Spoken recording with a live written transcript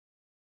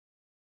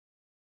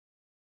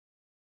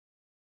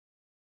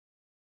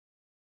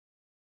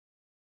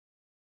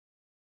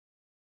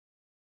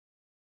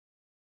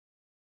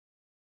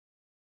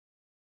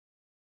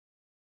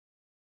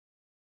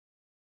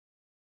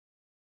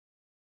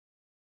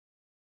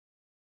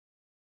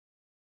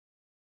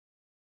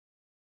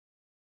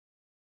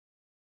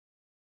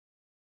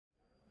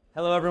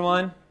Hello,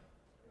 everyone.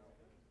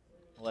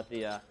 I'll let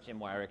the Jim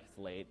Wyrick is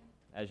late,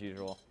 as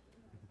usual.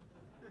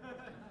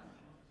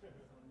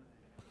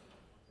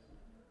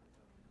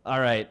 All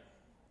right.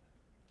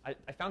 I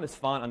found this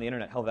font on the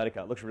internet,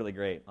 Helvetica. It looks really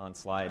great on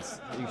slides.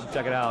 You should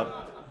check it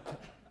out.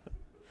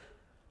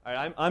 All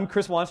right, I'm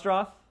Chris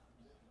Wanstrath.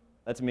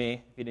 That's me,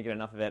 if you didn't get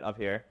enough of it up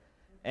here.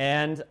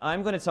 And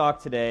I'm going to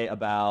talk today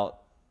about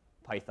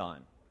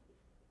Python,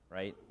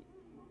 right?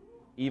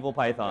 Evil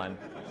Python.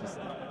 It's just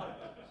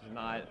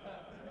not...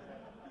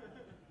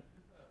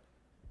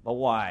 But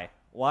why?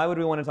 Why would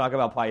we want to talk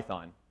about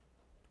Python?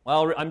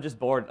 Well, I'm just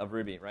bored of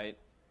Ruby, right?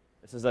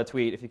 This is a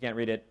tweet, if you can't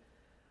read it.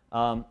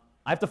 I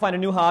have to find a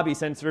new hobby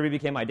since Ruby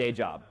became my day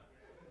job,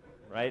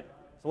 right?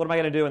 So what am I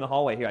going to do in the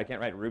hallway here? I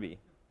can't write Ruby.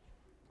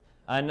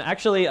 And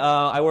actually,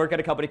 I work at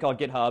a company called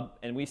GitHub,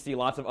 and we see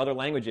lots of other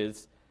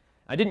languages.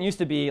 I didn't used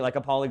to be like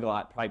a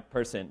polyglot type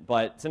person,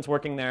 but since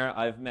working there,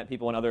 I've met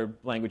people in other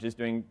languages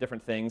doing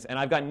different things, and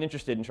I've gotten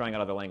interested in trying out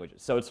other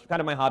languages. So it's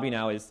kind of my hobby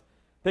now is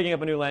picking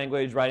up a new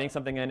language, writing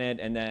something in it,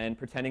 and then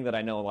pretending that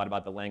I know a lot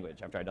about the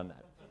language after I've done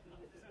that.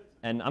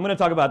 And I'm going to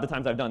talk about the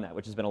times I've done that,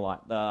 which has been a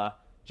lot.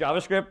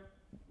 JavaScript,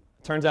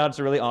 turns out it's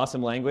a really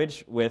awesome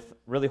language with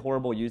really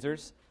horrible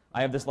users.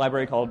 I have this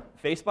library called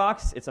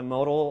Facebox. It's a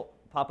modal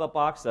pop-up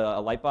box,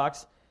 a light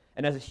box,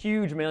 and has a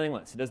huge mailing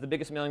list. It has the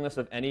biggest mailing list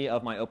of any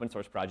of my open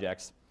source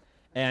projects.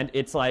 And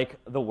it's like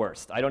the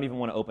worst. I don't even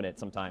want to open it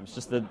sometimes.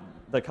 Just the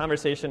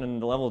conversation and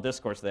the level of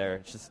discourse there,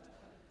 it's just...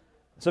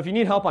 So if you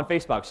need help on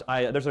Facebox,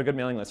 there's a good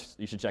mailing list.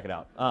 You should check it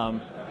out. I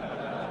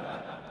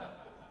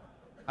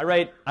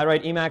write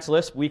Emacs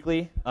Lisp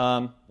weekly.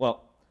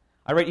 Well,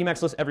 I write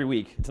Emacs Lisp every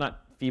week. It's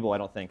not feeble, I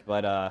don't think,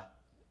 but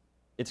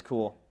it's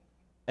cool.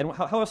 And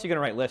how else are you going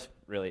to write Lisp,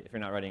 really, if you're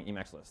not writing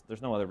Emacs Lisp?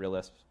 There's no other real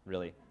Lisp,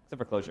 really, except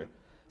for Clojure.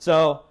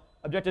 So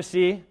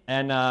Objective-C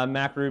and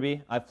Mac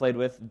Ruby I've played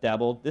with,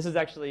 dabbled. This is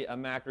actually a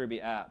Mac Ruby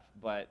app,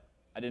 but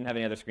I didn't have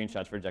any other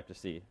screenshots for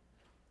Objective-C.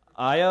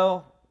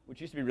 IO,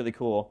 which used to be really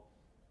cool.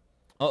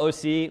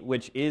 OOC,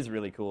 which is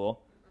really cool,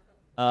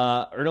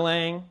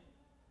 Erlang,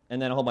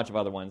 and then a whole bunch of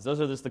other ones. Those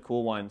are just the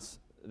cool ones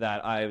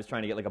that I was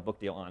trying to get like a book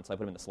deal on, so I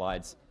put them in the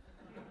slides.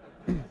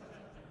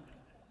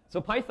 So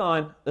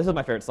Python, this is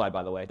my favorite slide,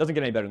 by the way. It doesn't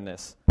get any better than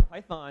this.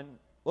 Python,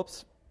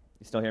 whoops,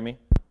 you still hear me?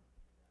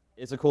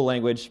 It's a cool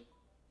language.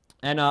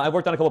 And I've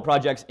worked on a couple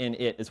projects in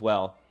it as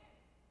well.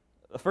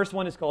 The first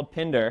one is called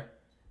Pinder.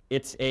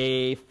 It's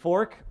a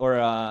fork or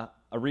a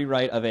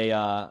rewrite of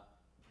a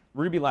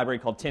Ruby library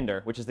called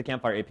Tinder, which is the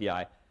Campfire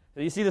API.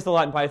 So you see this a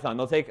lot in Python.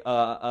 They'll take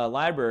a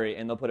library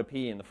and they'll put a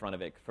P in the front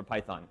of it for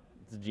Python.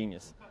 It's a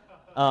genius.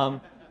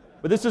 But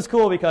this was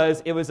cool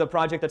because it was a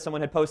project that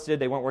someone had posted.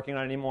 They weren't working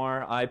on it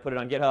anymore. I put it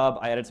on GitHub.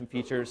 I added some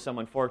features.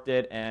 Someone forked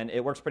it, and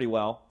it works pretty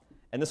well.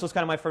 And this was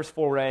kind of my first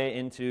foray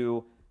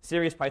into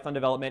serious Python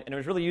development. And it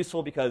was really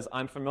useful because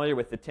I'm familiar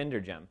with the Tinder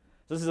gem.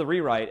 So this is a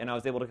rewrite, and I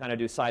was able to kind of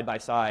do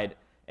side-by-side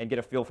and get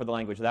a feel for the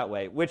language that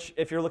way, which,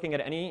 if you're looking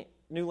at any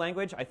new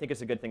language, I think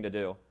is a good thing to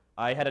do.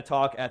 I had a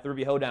talk at the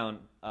Ruby Hoedown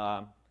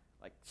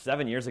like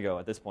 7 years ago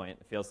at this point,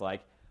 it feels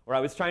like, where I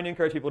was trying to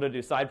encourage people to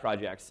do side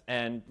projects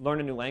and learn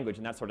a new language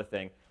and that sort of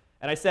thing.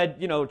 And I said,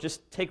 you know,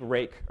 just take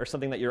Rake or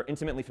something that you're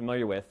intimately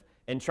familiar with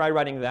and try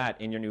writing that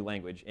in your new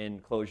language, in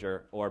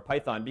Clojure or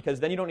Python, because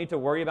then you don't need to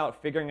worry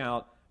about figuring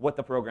out what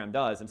the program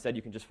does. Instead,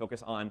 you can just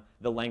focus on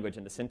the language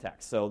and the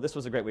syntax. So this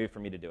was a great way for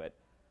me to do it.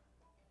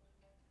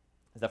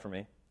 Is that for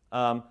me?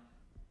 The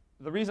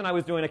reason I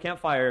was doing a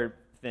campfire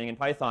thing in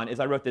Python is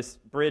I wrote this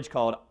bridge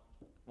called,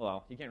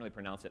 well, you can't really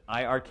pronounce it,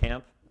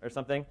 IRCamp or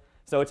something.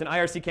 So it's an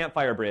IRC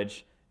campfire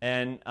bridge.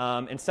 And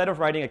instead of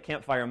writing a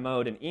campfire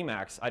mode in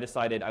Emacs, I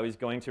decided I was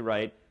going to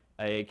write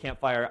a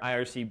campfire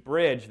IRC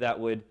bridge that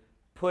would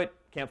put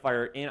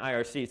campfire in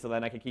IRC so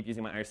that I could keep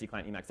using my IRC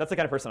client Emacs. That's the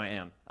kind of person I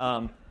am.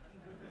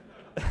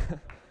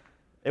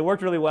 It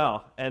worked really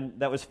well, and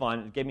that was fun.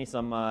 It gave me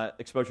some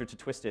exposure to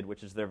Twisted,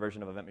 which is their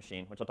version of Event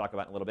Machine, which I'll talk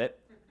about in a little bit.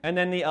 And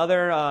then the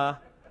other,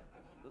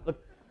 look,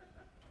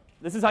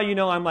 this is how you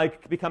know I'm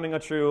like becoming a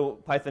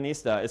true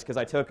Pythonista, is because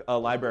I took a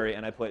library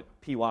and I put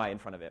py in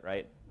front of it,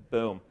 right?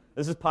 Boom.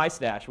 This is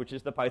PyStash, which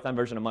is the Python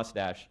version of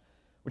Mustache,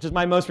 which is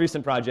my most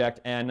recent project,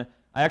 and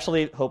I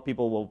actually hope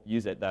people will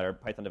use it that are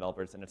Python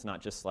developers, and it's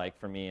not just like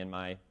for me and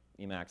my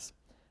Emacs.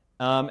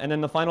 And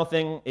then the final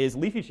thing is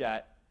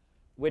LeafyChat,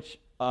 which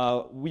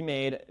we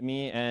made,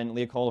 me and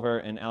Leah Culver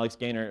and Alex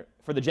Gaynor,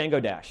 for the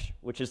Django Dash,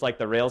 which is like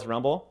the Rails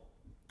Rumble,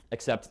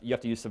 except you have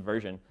to use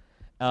Subversion.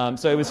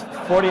 So it was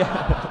 40...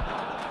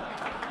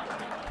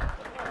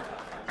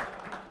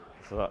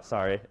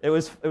 Sorry. It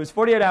was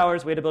 48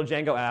 hours. We had to build a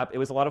Django app. It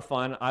was a lot of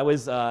fun. I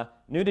was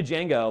new to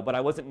Django, but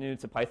I wasn't new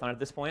to Python at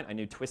this point. I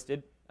knew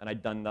Twisted, and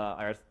I'd done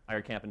the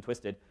IRCamp and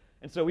Twisted.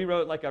 And so we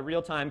wrote like a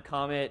real-time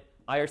Comet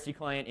IRC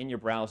client in your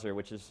browser,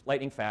 which is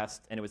lightning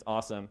fast, and it was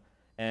awesome.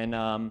 And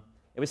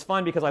it was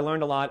fun because I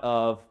learned a lot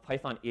of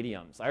Python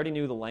idioms. I already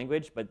knew the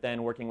language, but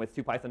then working with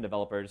 2 Python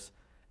developers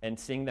and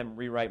seeing them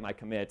rewrite my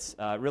commits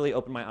really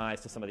opened my eyes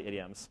to some of the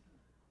idioms.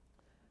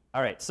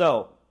 All right,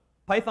 so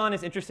Python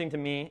is interesting to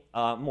me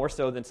more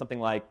so than something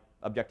like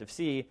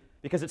Objective-C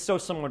because it's so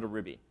similar to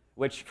Ruby,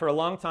 which for a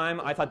long time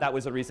I thought that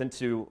was a reason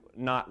to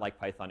not like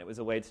Python. It was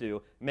a way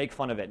to make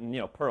fun of it,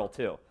 and Perl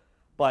too.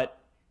 But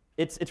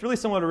it's really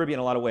similar to Ruby in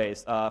a lot of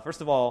ways.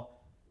 First of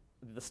all,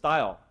 the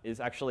style is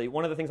actually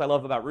one of the things I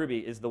love about Ruby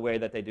is the way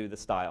that they do the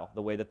style,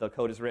 the way that the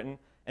code is written.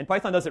 And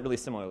Python does it really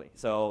similarly.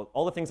 So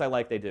all the things I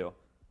like, they do,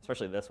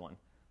 especially this one.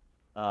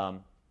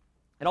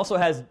 It also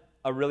has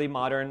a really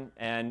modern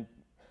and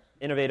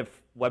innovative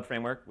web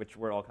framework, which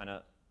we're all kind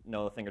of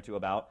know a thing or two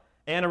about,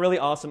 and a really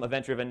awesome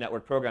event-driven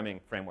network programming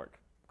framework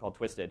called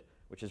Twisted,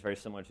 which is very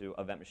similar to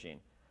Event Machine.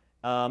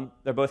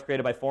 They're both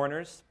created by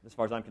foreigners, as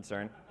far as I'm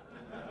concerned.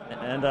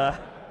 And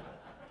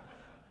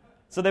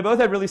so they both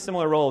have really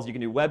similar roles. You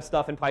can do web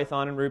stuff in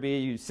Python and Ruby.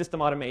 You use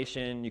system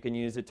automation. You can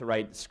use it to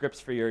write scripts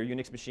for your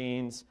Unix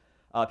machines.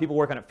 People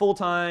work on it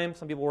full-time.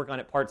 Some people work on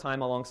it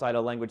part-time alongside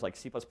a language like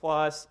C++.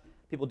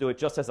 People do it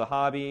just as a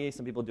hobby.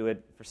 Some people do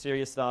it for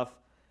serious stuff.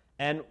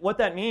 And what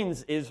that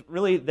means is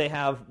really they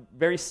have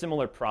very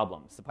similar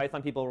problems. The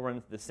Python people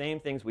run the same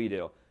things we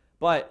do,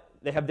 but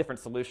they have different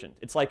solutions.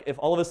 It's like if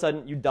all of a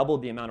sudden you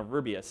doubled the amount of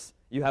Rubyists,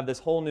 you have this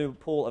whole new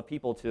pool of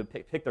people to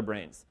pick their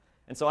brains.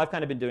 And so I've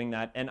kind of been doing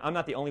that, and I'm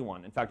not the only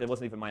one. In fact, it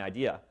wasn't even my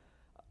idea.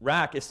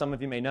 Rack, as some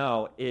of you may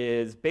know,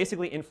 is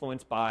basically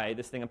influenced by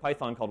this thing in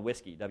Python called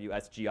Whiskey,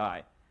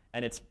 WSGI,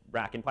 and it's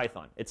Rack in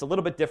Python. It's a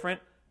little bit different,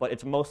 but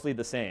it's mostly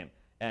the same,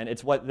 and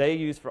it's what they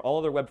use for all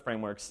of their web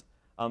frameworks.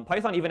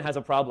 Python even has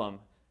a problem.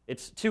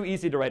 It's too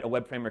easy to write a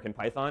web framework in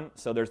Python,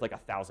 so there's like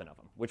 1,000 of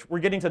them, which we're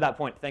getting to that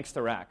point thanks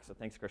to Rack, so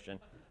thanks, Christian.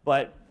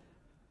 But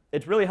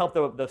it's really helped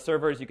the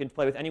servers. You can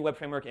play with any web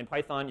framework in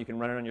Python. You can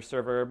run it on your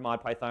server,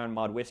 mod Python,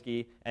 mod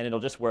Whiskey, and it'll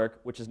just work,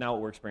 which is now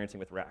what we're experiencing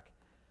with Rack.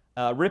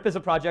 Rip is a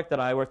project that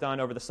I worked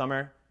on over the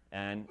summer,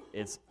 and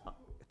it's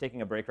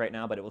taking a break right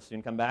now, but it will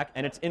soon come back.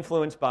 And it's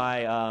influenced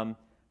by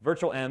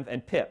virtual env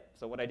and pip.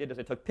 So what I did is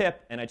I took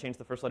pip, and I changed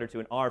the first letter to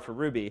an R for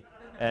Ruby,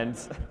 and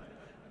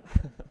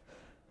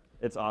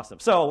it's awesome.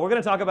 So we're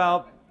going to talk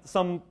about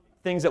some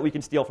things that we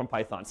can steal from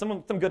Python,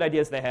 some good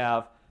ideas they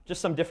have,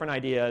 just some different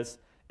ideas.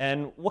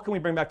 And what can we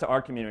bring back to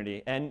our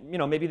community? And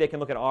maybe they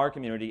can look at our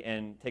community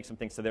and take some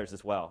things to theirs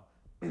as well,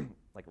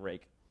 like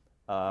Rake.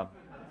 All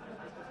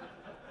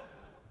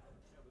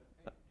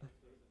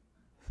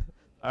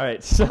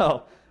right,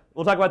 so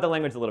we'll talk about the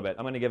language a little bit.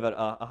 I'm going to give it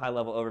a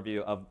high-level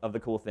overview of the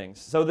cool things.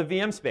 So the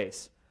VM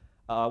space.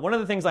 One of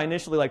the things I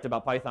initially liked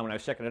about Python when I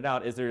was checking it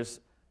out is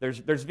there's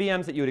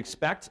VMs that you would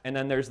expect, and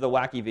then there's the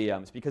wacky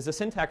VMs, because the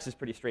syntax is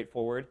pretty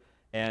straightforward.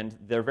 And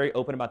they're very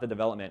open about the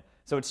development.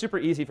 So it's super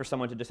easy for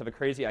someone to just have a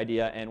crazy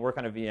idea and work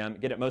on a VM,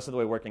 get it most of the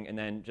way working, and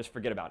then just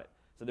forget about it.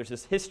 So there's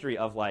this history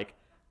of like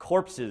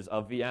corpses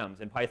of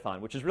VMs in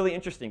Python, which is really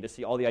interesting to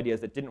see all the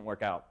ideas that didn't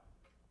work out.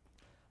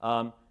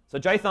 So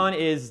Jython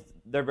is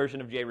their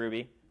version of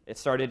JRuby. It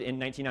started in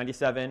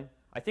 1997.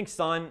 I think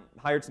Sun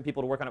hired some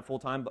people to work on it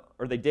full-time,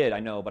 or they did, I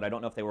know, but I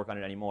don't know if they work on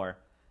it anymore.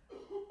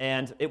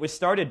 And it was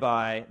started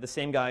by the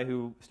same guy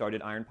who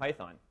started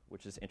IronPython,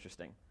 which is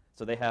interesting.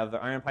 So they have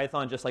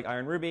IronPython just like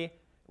IronRuby,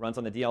 runs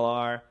on the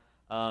DLR.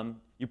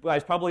 You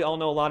guys probably all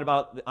know a lot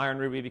about the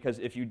IronRuby because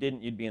if you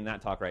didn't, you'd be in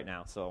that talk right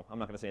now. So I'm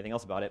not going to say anything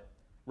else about it.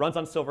 Runs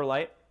on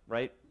Silverlight,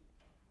 right?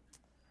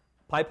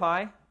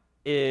 PyPy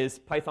is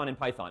Python in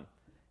Python.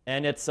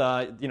 And it's,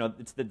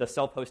 it's the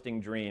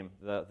self-hosting dream,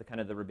 the kind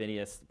of the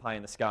Rubinius pie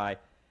in the sky.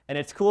 And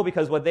it's cool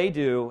because what they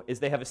do is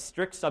they have a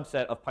strict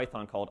subset of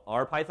Python called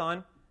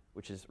RPython,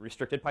 which is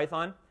restricted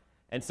Python.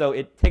 And so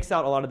it takes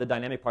out a lot of the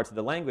dynamic parts of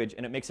the language,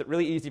 and it makes it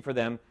really easy for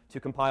them to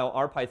compile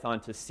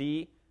RPython to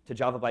C, to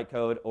Java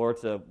bytecode, or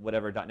to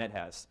whatever .NET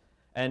has.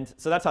 And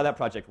so that's how that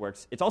project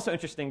works. It's also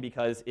interesting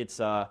because it's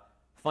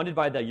funded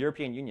by the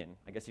European Union.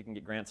 I guess you can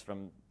get grants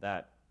from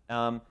that.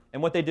 And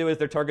what they do is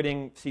they're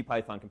targeting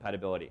C-Python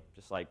compatibility,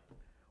 just like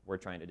we're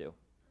trying to do.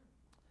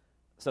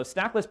 So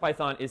stackless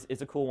Python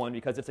is a cool one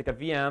because it's like a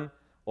VM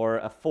or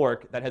a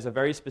fork that has a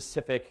very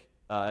specific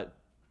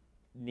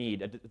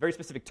need, a very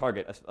specific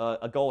target,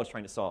 a goal it's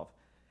trying to solve.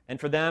 And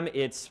for them,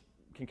 it's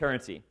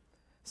concurrency.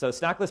 So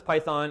stackless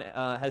Python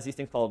has these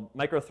things called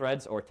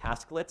microthreads or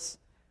tasklets,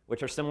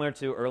 which are similar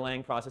to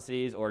Erlang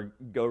processes or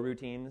Go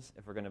routines,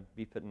 if we're going to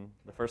be putting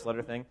the first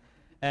letter thing.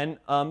 And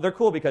they're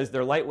cool because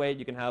they're lightweight.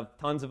 You can have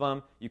tons of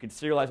them. You can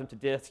serialize them to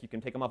disk. You can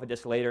take them off a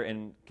disk later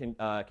and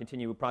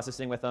continue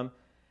processing with them.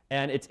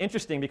 And it's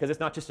interesting because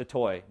it's not just a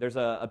toy. There's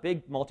a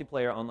big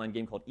multiplayer online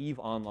game called EVE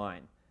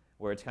Online,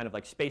 where it's kind of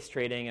like space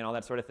trading and all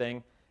that sort of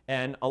thing.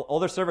 And all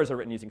their servers are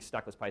written using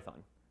stackless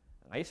Python.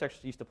 I actually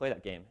used to play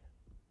that game.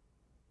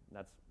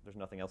 There's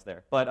nothing else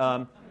there.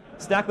 But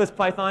stackless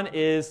Python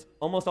is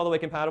almost all the way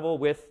compatible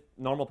with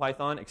normal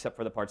Python, except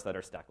for the parts that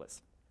are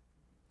stackless.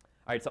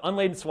 All right, so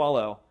unladen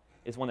swallow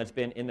is one that's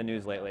been in the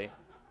news lately.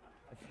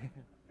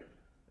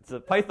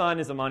 Python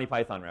is a Monty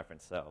Python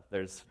reference, so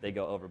they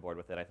go overboard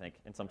with it, I think,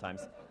 and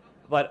sometimes.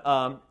 But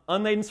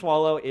unladen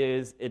swallow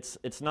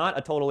it's not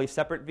a totally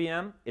separate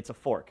VM. It's a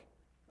fork.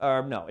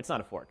 No, it's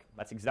not a fork.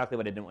 That's exactly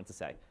what I didn't want to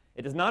say.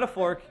 It is not a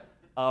fork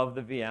of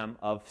the VM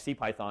of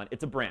CPython.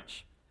 It's a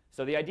branch.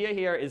 So the idea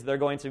here is they're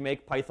going to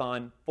make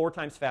Python 4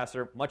 times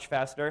faster, much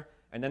faster,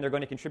 and then they're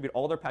going to contribute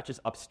all their patches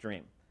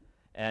upstream.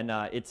 And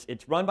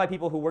it's run by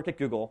people who work at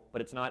Google,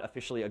 but it's not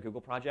officially a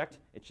Google project.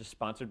 It's just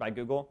sponsored by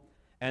Google.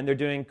 And they're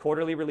doing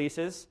quarterly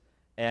releases,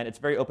 and it's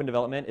very open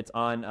development. It's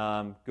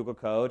on Google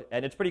Code,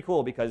 and it's pretty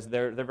cool because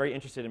they're very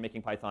interested in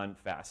making Python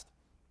fast.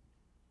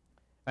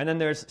 And then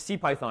there's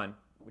CPython,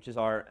 which is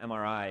our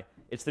MRI.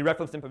 It's the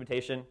reference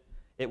implementation.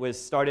 It was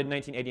started in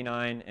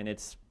 1989, and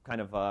it's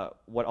kind of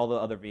what all the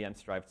other VMs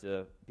strive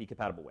to be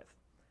compatible with.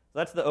 So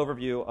that's the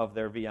overview of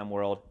their VM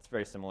world. It's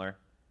very similar.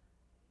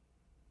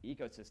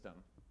 Ecosystem.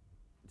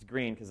 It's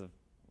green because of,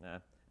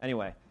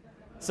 Anyway,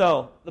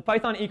 so the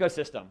Python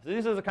ecosystem. So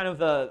these are kind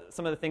of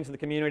some of the things in the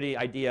community,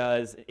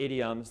 ideas,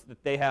 idioms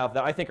that they have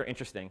that I think are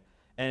interesting.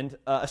 And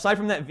aside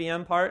from that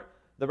VM part,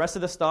 the rest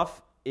of the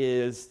stuff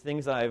is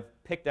things that I've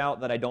picked out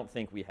that I don't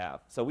think we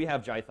have. So we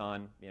have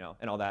Jython,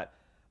 and all that.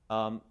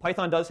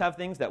 Python does have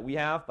things that we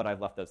have, but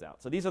I've left those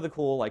out. So these are the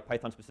cool, like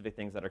Python-specific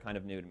things that are kind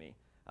of new to me.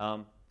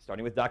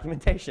 Starting with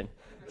documentation.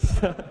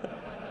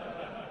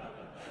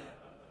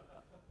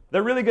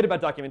 They're really good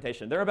about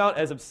documentation. They're about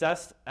as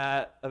obsessed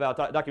about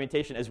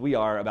documentation as we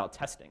are about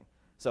testing.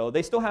 So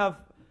they still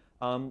have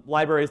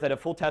libraries that have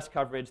full test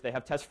coverage. They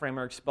have test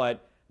frameworks,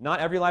 but not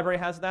every library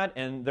has that,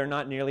 and they're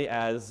not nearly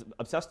as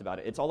obsessed about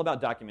it. It's all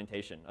about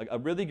documentation. A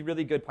really,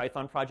 really good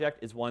Python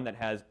project is one that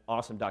has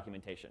awesome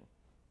documentation.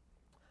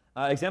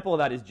 An example of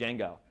that is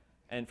Django.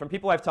 And from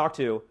people I've talked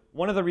to,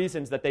 one of the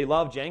reasons that they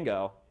love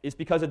Django is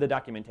because of the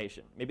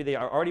documentation. Maybe they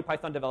are already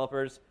Python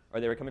developers, or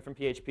they were coming from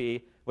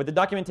PHP, but the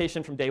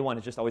documentation from day one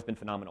has just always been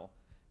phenomenal.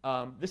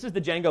 This is the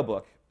Django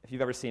book, if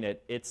you've ever seen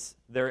it. It's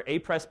their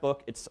A-Press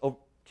book. It's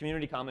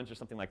Community Commons or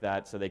something like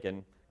that, so they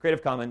can,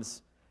 Creative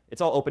Commons.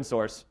 It's all open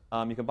source.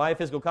 You can buy a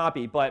physical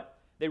copy, but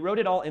they wrote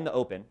it all in the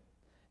open.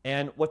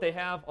 And what they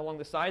have along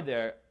the side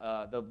there,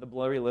 the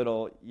blurry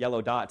little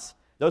yellow dots,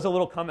 those are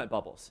little comment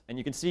bubbles. And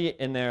you can see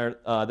in there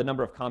the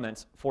number of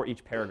comments for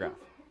each paragraph.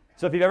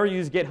 So if you've ever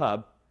used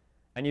GitHub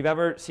and you've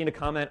ever seen a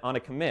comment on a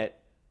commit,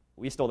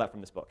 we stole that from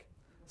this book.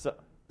 So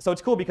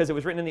it's cool because it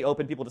was written in the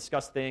open, people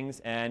discussed things,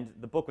 and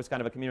the book was kind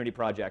of a community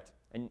project.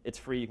 And it's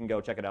free, you can go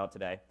check it out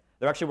today.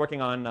 They're actually working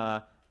on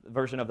a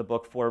version of the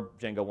book for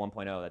Django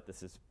 1.0 that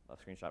this is a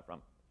screenshot from.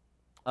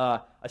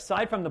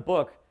 Aside from the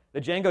book, the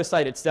Django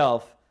site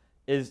itself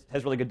has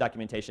really good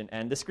documentation.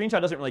 And the screenshot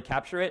doesn't really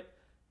capture it.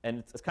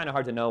 And it's kind of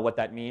hard to know what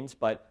that means,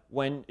 but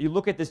when you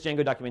look at this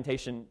Django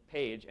documentation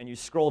page and you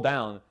scroll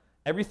down,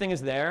 everything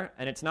is there,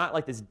 and it's not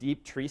like this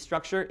deep tree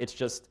structure. It's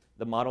just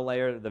the model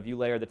layer, the view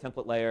layer, the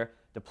template layer,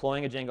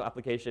 deploying a Django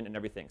application, and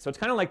everything. So it's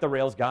kind of like the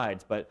Rails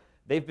guides, but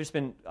they've just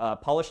been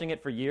polishing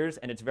it for years,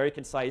 and it's very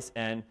concise.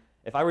 And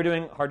if I were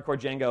doing hardcore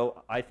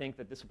Django, I think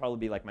that this would probably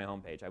be like my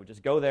homepage. I would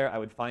just go there, I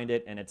would find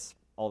it, and it's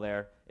all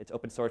there. It's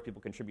open source,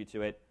 people contribute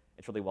to it.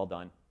 It's really well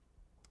done.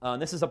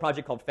 This is a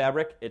project called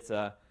Fabric. It's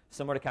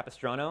similar to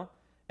Capistrano.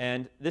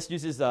 And this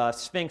uses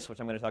Sphinx,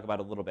 which I'm going to talk about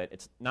a little bit.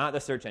 It's not the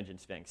search engine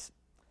Sphinx,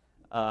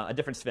 a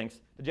different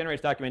Sphinx. It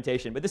generates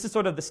documentation. But this is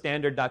sort of the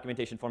standard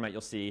documentation format you'll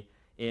see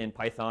in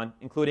Python,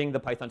 including the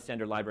Python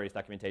standard libraries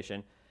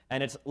documentation.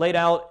 And it's laid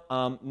out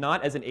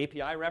not as an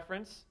API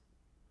reference.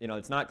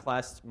 It's not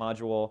class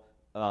module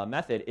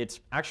method. It's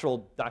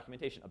actual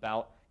documentation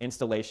about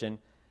installation.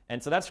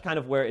 And so that's kind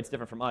of where it's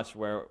different from us,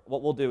 where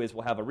what we'll do is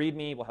we'll have a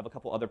README, we'll have a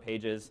couple other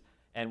pages,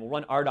 and we'll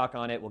run RDoc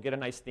on it, we'll get a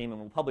nice theme, and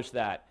we'll publish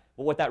that.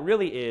 But what that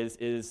really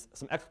is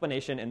some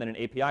explanation and then an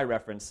API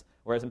reference,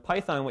 whereas in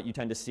Python what you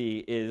tend to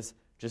see is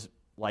just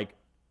like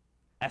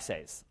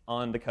essays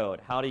on the code,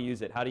 how to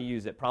use it,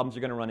 problems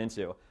you're going to run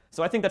into.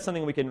 So I think that's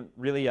something we can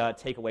really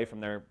take away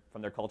from their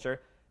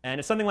culture. And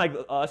it's something like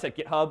us at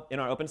GitHub in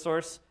our open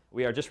source,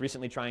 we are just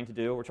recently trying to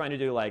do. We're trying to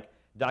do like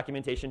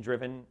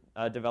documentation-driven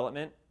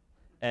development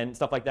and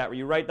stuff like that, where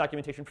you write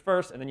documentation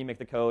first, and then you make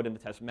the code and the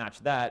tests match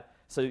that.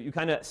 So you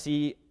kind of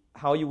see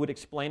how you would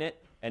explain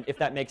it, and if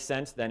that makes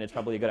sense, then it's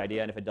probably a good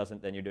idea, and if it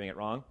doesn't, then you're doing it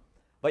wrong.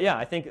 But yeah,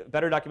 I think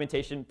better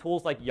documentation,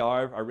 tools like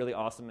Yarv are really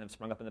awesome and have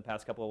sprung up in the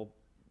past couple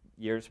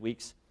years,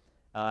 weeks.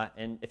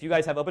 And if you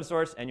guys have open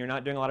source and you're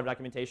not doing a lot of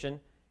documentation, you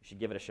should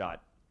give it a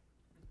shot.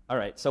 All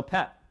right, so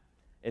PEP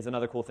is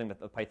another cool thing that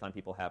the Python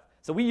people have.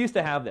 So we used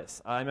to have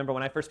this. I remember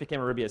when I first became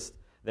a Rubyist,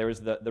 there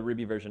was the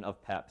Ruby version of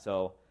PEP.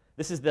 So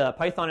this is the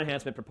Python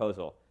enhancement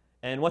proposal.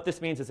 And what this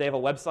means is they have a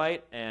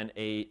website and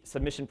a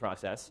submission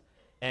process.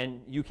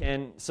 And you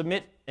can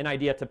submit an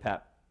idea to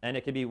PEP. And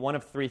it can be one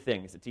of three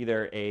things. It's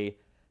either a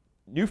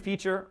new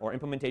feature or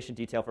implementation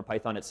detail for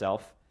Python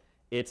itself.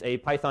 It's a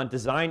Python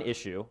design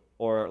issue,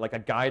 or like a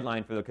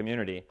guideline for the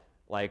community,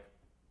 like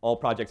all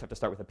projects have to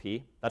start with a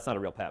P. That's not a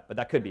real PEP, but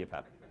that could be a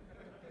PEP.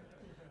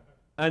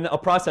 And a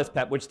process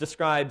PEP, which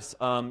describes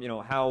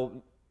how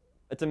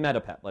it's a meta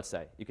PEP, let's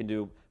say. You can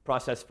do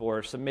process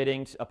for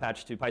submitting a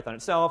patch to Python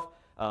itself,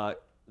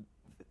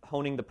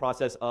 honing the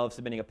process of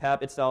submitting a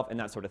PEP itself, and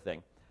that sort of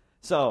thing.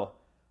 So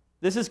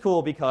this is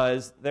cool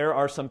because there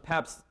are some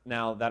PEPs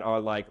now that are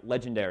like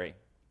legendary,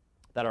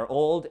 that are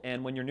old,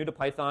 and when you're new to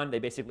Python, they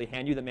basically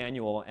hand you the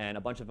manual, and a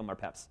bunch of them are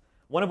PEPs.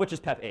 One of which is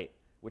PEP 8,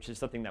 which is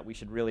something that we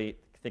should really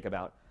think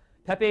about.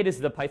 PEP 8 is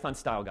the Python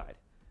style guide.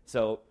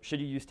 So should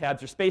you use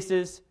tabs or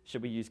spaces?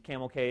 Should we use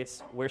camel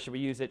case? Where should we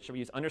use it? Should we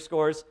use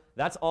underscores?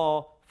 That's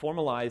all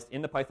formalized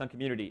in the Python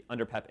community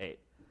under PEP 8.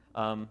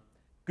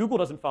 Google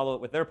doesn't follow it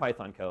with their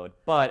Python code,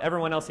 but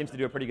everyone else seems to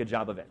do a pretty good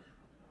job of it.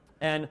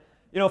 And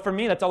for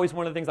me, that's always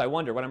one of the things I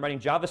wonder. When I'm writing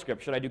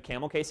JavaScript, should I do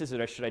camel cases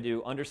or should I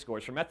do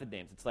underscores for method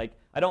names? It's like,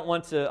 what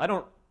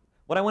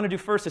I want to do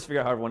first is figure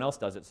out how everyone else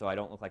does it so I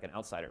don't look like an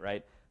outsider,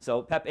 right?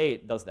 So PEP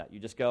 8 does that. You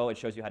just go, it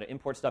shows you how to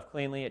import stuff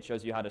cleanly, it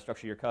shows you how to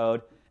structure your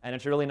code, and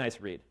it's a really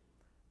nice read.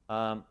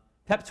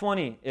 PEP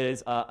 20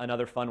 is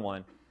another fun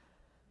one.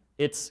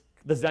 It's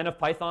the Zen of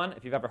Python,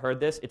 if you've ever heard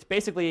this. It's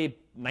basically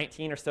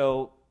 19 or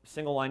so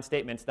single-line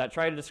statements that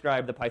try to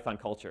describe the Python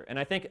culture. And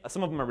I think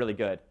some of them are really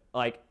good.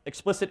 Like,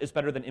 explicit is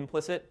better than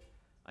implicit.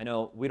 I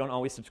know we don't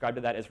always subscribe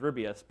to that as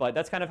Rubyists, but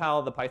that's kind of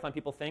how the Python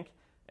people think.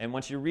 And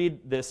once you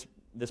read this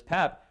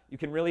PEP, you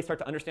can really start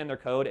to understand their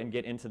code and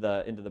get into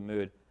the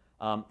mood.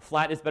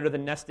 Flat is better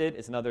than nested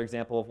is another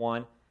example of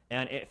one.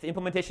 And if the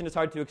implementation is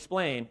hard to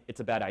explain,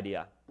 it's a bad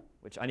idea,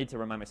 which I need to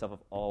remind myself of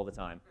all the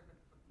time.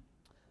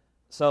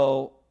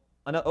 So,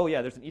 oh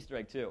yeah, there's an Easter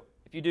egg too.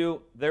 If you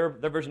do, their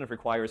version of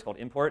require is called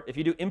import. If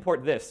you do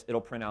import this, it'll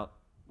print out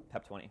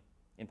PEP 20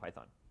 in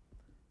Python.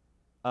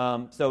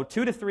 So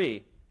 2 to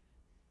 3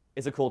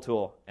 is a cool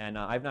tool. And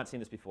I've not seen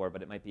this before,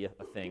 but it might be a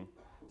thing.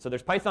 So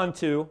there's Python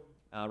 2.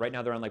 Right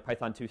now they're on like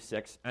Python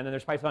 2.6. And then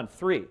there's Python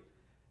 3.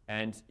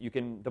 And you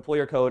can deploy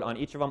your code on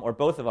each of them or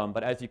both of them.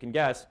 But as you can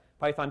guess,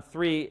 Python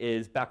 3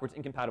 is backwards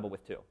incompatible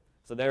with 2.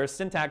 So there's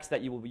syntax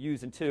that you will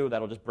use in 2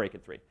 that'll just break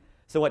in 3.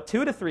 So what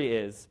 2 to 3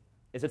 is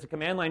it's a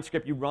command line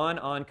script you run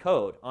on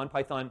code, on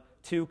Python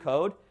 2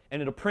 code,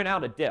 and it'll print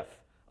out a diff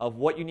of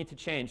what you need to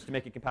change to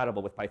make it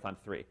compatible with Python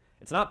 3.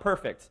 It's not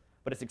perfect,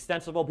 but it's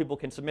extensible. People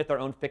can submit their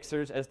own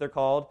fixers, as they're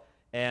called,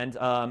 and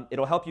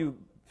it'll help you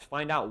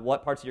find out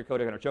what parts of your code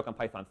are going to choke on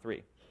Python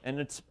 3. And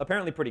it's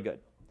apparently pretty good.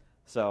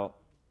 So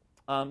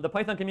the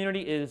Python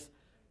community is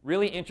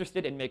really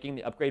interested in making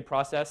the upgrade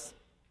process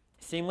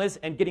seamless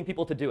and getting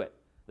people to do it.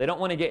 They don't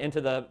want to get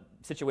into the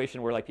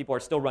situation where like people are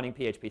still running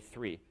PHP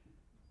 3.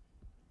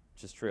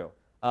 Which is true.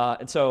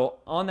 And so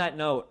on that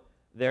note,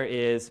 there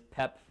is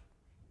PEP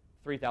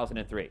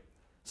 3003.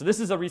 So this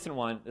is a recent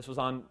one. This was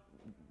on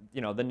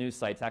the news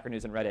sites, Hacker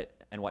News and Reddit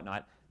and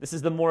whatnot. This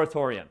is the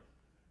moratorium.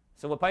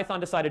 So what Python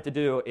decided to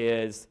do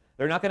is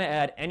they're not going to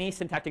add any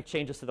syntactic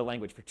changes to the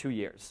language for 2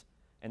 years.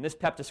 And this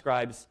PEP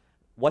describes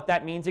what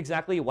that means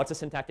exactly, what's a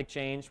syntactic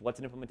change, what's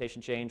an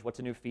implementation change, what's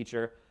a new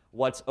feature,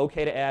 what's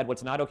OK to add,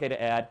 what's not OK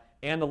to add,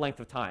 and the length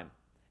of time.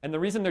 And the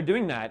reason they're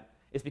doing that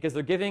is because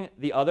they're giving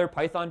the other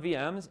Python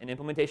VMs and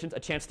implementations a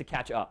chance to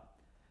catch up.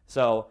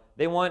 So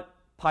they want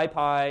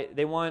PyPy,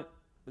 they want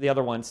the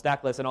other ones,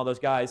 Stackless and all those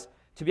guys,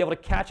 to be able to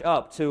catch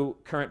up to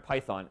current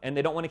Python. And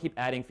they don't want to keep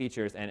adding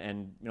features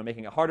and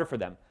making it harder for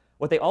them.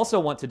 What they also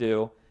want to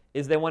do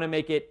is they want to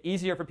make it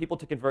easier for people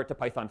to convert to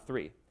Python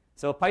 3.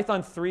 So if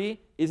Python 3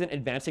 isn't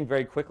advancing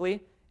very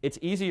quickly, it's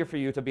easier for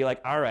you to be like,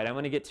 all right, I'm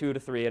going to get 2 to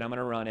 3, and I'm going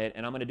to run it,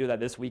 and I'm going to do that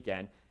this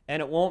weekend.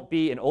 And it won't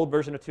be an old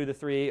version of 2 to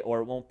 3, or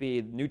it won't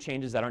be new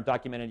changes that aren't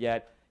documented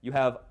yet. You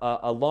have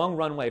a long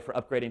runway for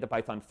upgrading to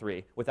Python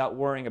 3 without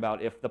worrying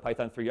about if the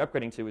Python 3 you're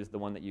upgrading to is the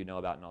one that you know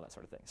about and all that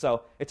sort of thing.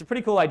 So it's a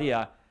pretty cool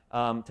idea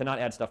to not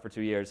add stuff for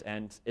 2 years,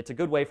 and it's a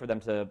good way for them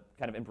to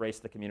kind of embrace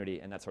the community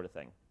and that sort of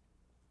thing.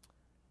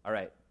 All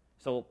right,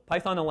 so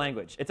Python, the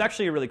language. It's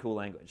actually a really cool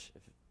language.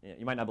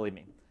 You might not believe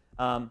me.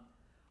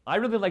 I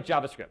really like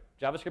JavaScript.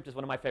 JavaScript is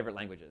one of my favorite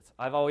languages.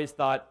 I've always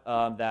thought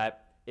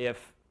that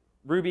if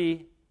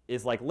Ruby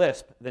is like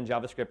Lisp, then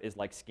JavaScript is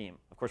like Scheme.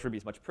 Of course, Ruby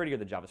is much prettier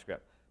than JavaScript.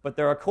 But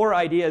there are core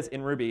ideas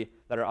in Ruby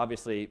that are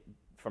obviously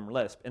from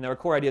Lisp. And there are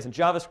core ideas in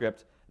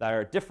JavaScript that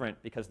are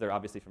different because they're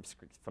obviously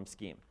from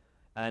Scheme.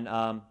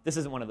 And this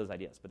isn't one of those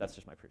ideas, but that's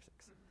just my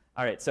prefix.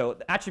 All right, so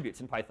the attributes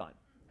in Python.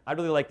 I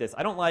really like this.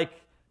 I don't like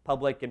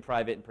public and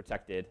private and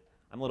protected.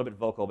 I'm a little bit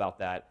vocal about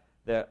that.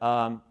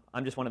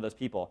 I'm just one of those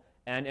people.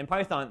 And in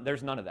Python,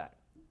 there's none of that.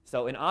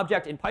 So an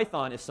object in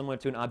Python is similar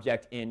to an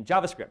object in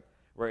JavaScript,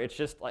 where it's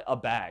just like a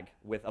bag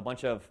with a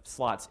bunch of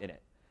slots in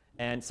it.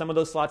 And some of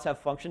those slots have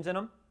functions in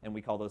them, and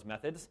we call those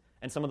methods,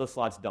 and some of those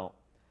slots don't.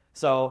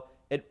 So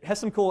it has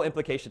some cool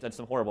implications and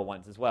some horrible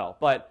ones as well.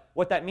 But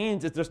what that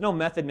means is there's no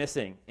method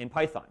missing in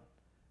Python.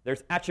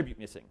 There's attribute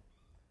missing.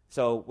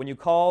 So when you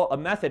call a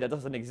method that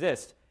doesn't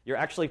exist, you're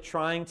actually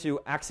trying to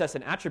access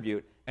an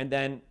attribute and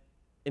then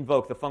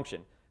invoke the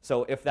function.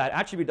 So if that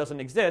attribute doesn't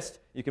exist,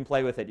 you can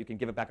play with it. You can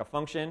give it back a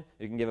function.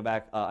 You can give it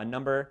back a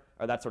number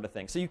or that sort of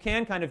thing. So you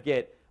can kind of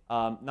get,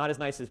 not as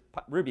nice as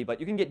Ruby, but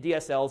you can get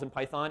DSLs in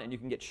Python, and you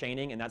can get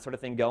chaining and that sort of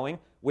thing going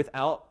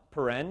without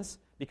parens,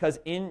 because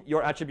in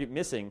your attribute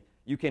missing,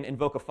 you can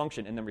invoke a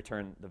function and then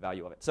return the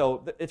value of it.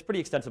 So it's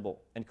pretty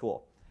extensible and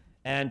cool.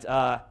 And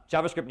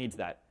JavaScript needs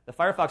that. The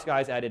Firefox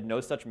guys added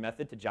no such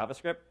method to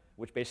JavaScript,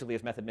 which basically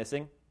is method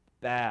missing.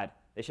 Bad.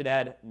 They should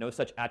add no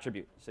such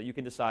attribute. So you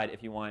can decide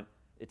if you want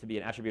it to be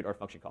an attribute or a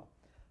function call.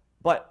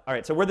 But all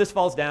right, so where this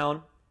falls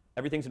down,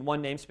 everything's in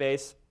one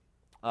namespace.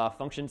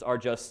 Functions are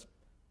just,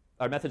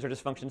 our methods are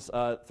just functions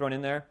thrown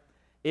in there,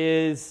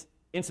 is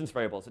instance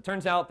variables. It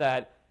turns out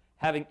that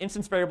having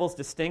instance variables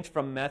distinct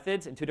from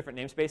methods in two different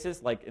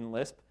namespaces, like in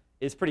Lisp,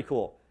 is pretty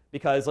cool.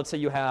 Because let's say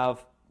you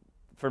have,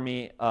 for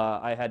me,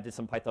 I had did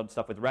some Python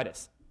stuff with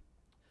Redis.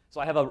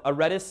 So I have a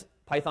Redis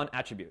Python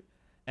attribute.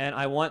 And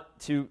I want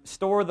to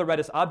store the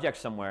Redis object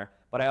somewhere,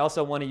 but I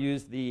also want to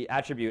use the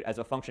attribute as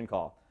a function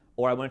call.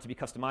 Or I want it to be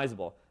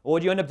customizable. Well,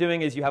 what you end up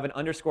doing is you have an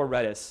underscore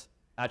Redis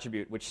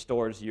attribute, which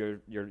stores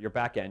your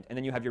backend. And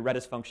then you have your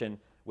Redis function,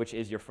 which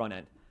is your front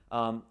end.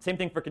 Same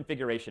thing for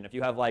configuration. If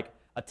you have like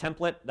a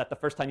template that the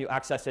first time you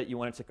access it, you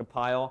want it to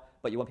compile,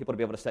 but you want people to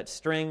be able to set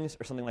strings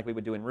or something like we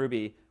would do in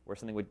Ruby, where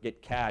something would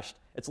get cached,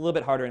 it's a little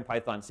bit harder in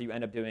Python, so you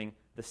end up doing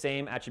the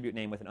same attribute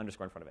name with an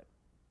underscore in front of it.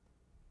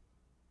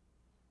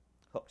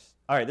 Hooks.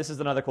 All right, this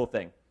is another cool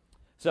thing.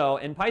 So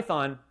in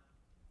Python,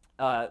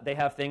 they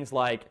have things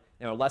like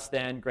less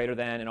than, greater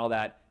than, and all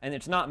that, and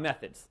it's not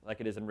methods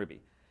like it is in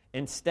Ruby.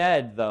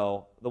 Instead,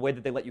 though, the way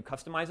that they let you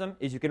customize them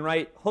is you can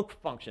write hook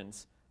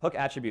functions, hook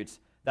attributes,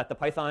 that the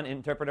Python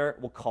interpreter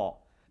will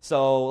call.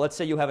 So let's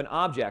say you have an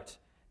object,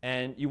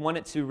 and you want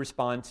it to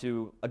respond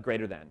to a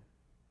greater than.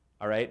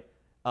 All right?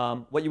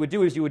 What you would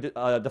do is you would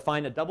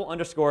define a double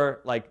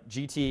underscore, like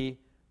GTR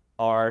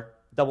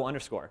double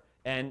underscore.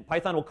 And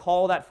Python will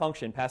call that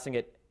function, passing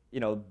it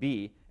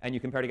B, and you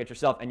compare it against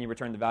yourself, and you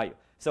return the value.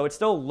 So it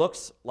still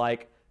looks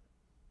like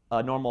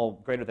a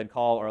normal greater than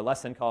call, or a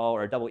less than call,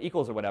 or a double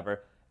equals, or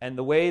whatever. And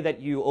the way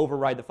that you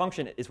override the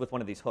function is with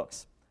one of these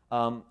hooks.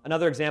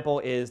 Another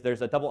example is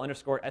there's a double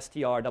underscore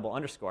str double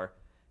underscore.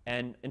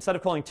 And instead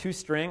of calling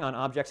toString on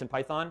objects in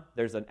Python,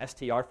 there's an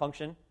str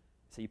function.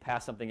 So you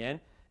pass something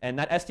in. And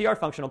that str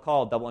function will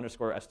call double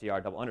underscore str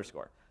double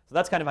underscore. So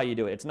that's kind of how you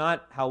do it. It's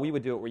not how we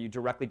would do it, where you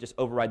directly just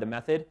override the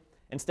method.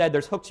 Instead,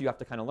 there's hooks you have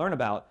to kind of learn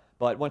about.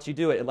 But once you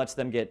do it, it lets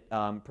them get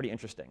pretty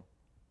interesting.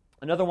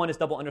 Another one is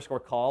double underscore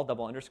call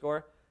double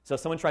underscore. So if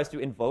someone tries to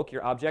invoke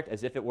your object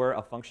as if it were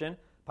a function,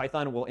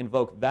 Python will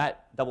invoke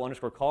that double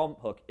underscore call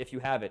hook if you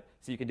have it,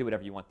 so you can do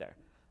whatever you want there.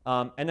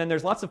 And then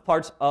there's lots of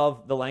parts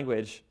of the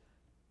language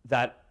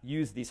that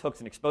use these hooks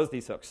and expose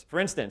these hooks. For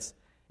instance,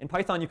 in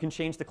Python, you can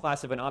change the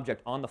class of an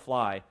object on the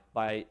fly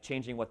by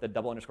changing what the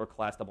double underscore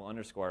class double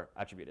underscore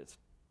attribute is.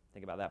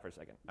 Think about that for a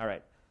second. All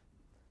right.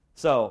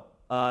 So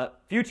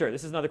future,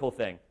 this is another cool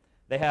thing.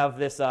 They have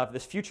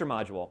this future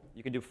module.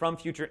 You can do from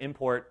future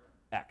import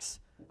X.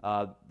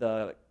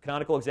 The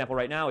canonical example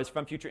right now is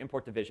from future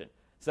import division.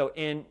 So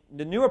in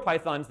the newer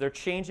Pythons, they're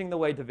changing the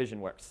way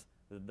division works,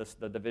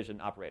 the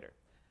division operator.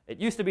 It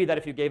used to be that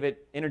if you gave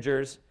it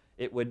integers,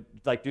 it would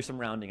do some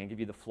rounding and give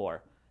you the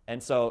floor.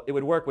 And so it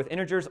would work with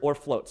integers or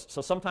floats.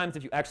 So sometimes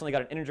if you accidentally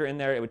got an integer in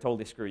there, it would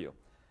totally screw you.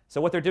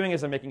 So what they're doing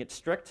is they're making it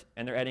strict,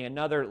 and they're adding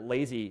another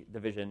lazy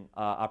division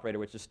operator,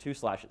 which is 2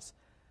 slashes.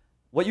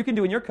 What you can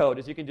do in your code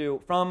is you can do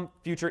from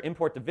future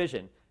import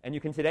division, and you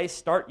can today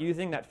start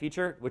using that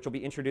feature, which will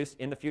be introduced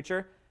in the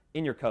future,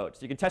 in your code.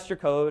 So you can test your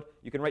code,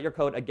 you can write your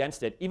code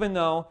against it. Even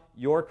though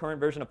your current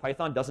version of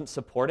Python doesn't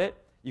support it,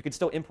 you can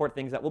still import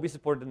things that will be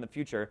supported in the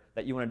future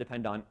that you want to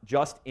depend on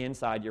just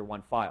inside your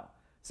one file.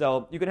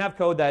 So you can have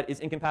code that is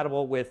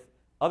incompatible with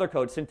other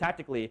code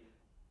syntactically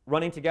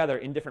running together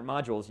in different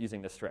modules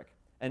using this trick.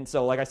 And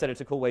so, like I said, it's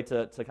a cool way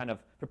to kind of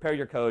prepare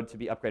your code to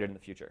be upgraded in the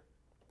future.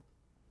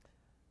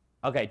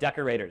 OK,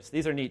 decorators.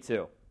 These are neat,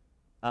 too.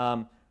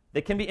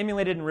 They can be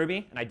emulated in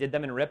Ruby, and I did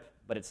them in Rip,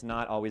 but it's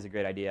not always a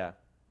great idea.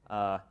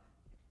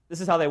 This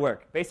is how they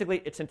work.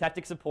 Basically, it's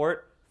syntactic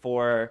support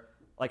for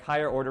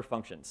higher order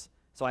functions.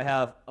 So I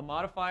have a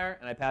modifier,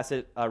 and I pass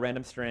it a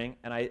random string,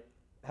 and I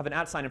have an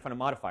 @ sign in front of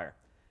modifier.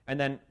 And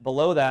then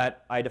below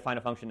that, I define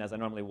a function as I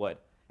normally would.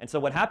 And so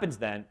what happens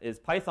then is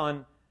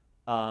Python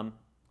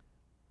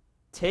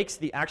takes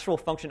the actual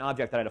function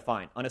object that I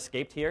define,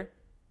 unescaped here,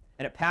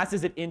 and it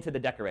passes it into the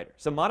decorator.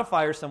 So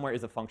modifier somewhere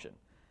is a function.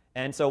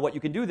 And so what you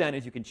can do then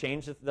is you can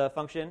change the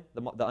function,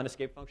 the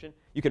unescaped function.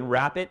 You can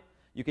wrap it.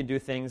 You can do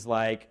things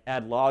like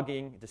add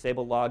logging,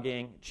 disable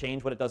logging,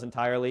 change what it does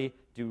entirely,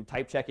 do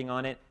type checking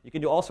on it. You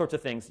can do all sorts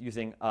of things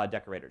using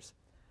decorators.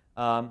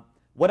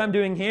 What I'm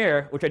doing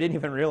here, which I didn't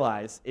even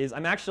realize, is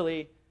I'm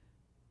actually,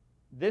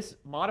 this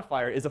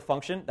modifier is a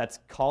function that's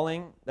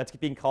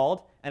being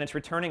called, and it's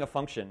returning a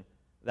function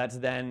that's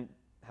then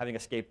having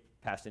escape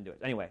passed into it.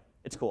 Anyway,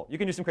 it's cool. You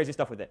can do some crazy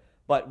stuff with it.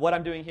 But what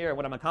I'm doing here,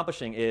 what I'm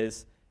accomplishing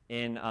is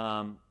in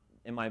my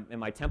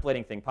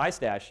templating thing,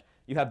 PyStash,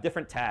 you have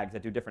different tags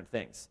that do different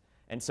things.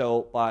 And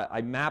so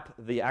I map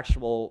the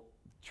actual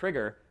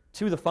trigger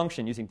to the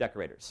function using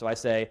decorators. So I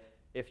say,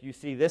 if you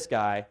see this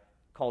guy,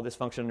 call this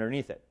function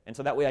underneath it. And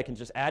so that way I can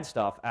just add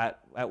stuff at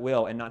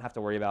will and not have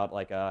to worry about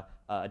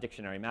a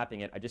dictionary mapping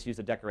it. I just use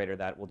a decorator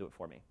that will do it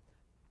for me.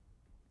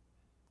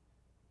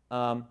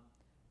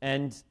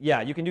 And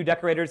yeah, you can do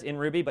decorators in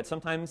Ruby, but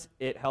sometimes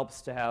it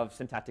helps to have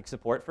syntactic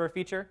support for a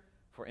feature.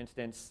 For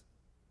instance,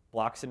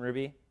 blocks in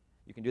Ruby.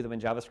 You can do them in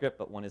JavaScript,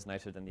 but one is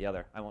nicer than the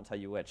other. I won't tell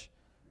you which.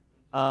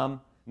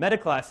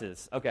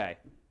 Metaclasses. OK.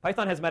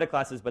 Python has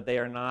metaclasses, but they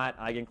are not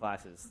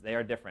eigenclasses. They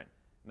are different.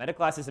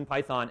 Metaclasses in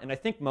Python, and I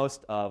think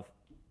most of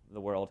the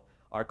world,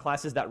 are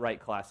classes that write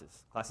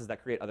classes, classes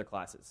that create other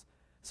classes.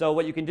 So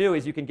what you can do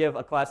is you can give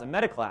a class a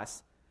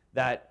metaclass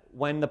that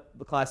when the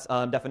class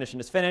definition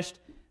is finished,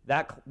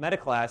 that meta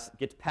class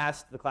gets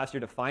past the class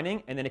you're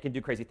defining, and then it can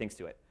do crazy things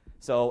to it.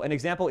 So an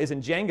example is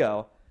in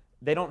Django,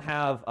 they don't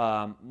have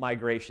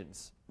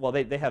migrations. Well,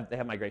 they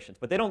have migrations,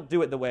 but they don't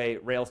do it the way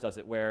Rails does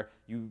it, where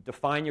you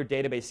define your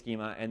database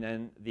schema, and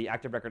then the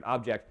active record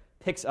object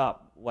picks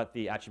up what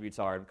the attributes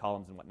are and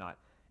columns and whatnot.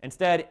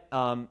 Instead,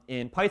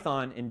 in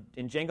Python,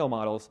 in Django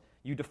models,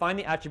 you define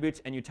the attributes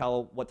and you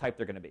tell what type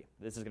they're going to be.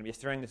 This is going to be a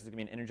string, this is going to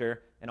be an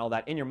integer, and all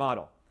that in your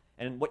model.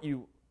 And what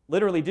you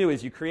literally do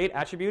is you create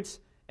attributes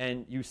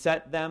and you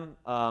set them,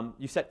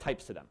 you set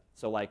types to them.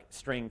 So like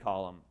string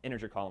column,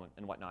 integer column,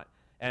 and whatnot.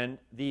 And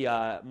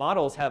the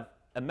models have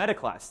a meta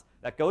class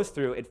that goes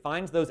through, it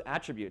finds those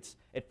attributes,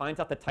 it finds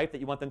out the type that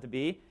you want them to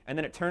be, and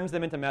then it turns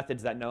them into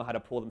methods that know how to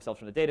pull themselves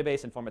from the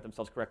database and format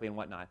themselves correctly and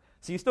whatnot.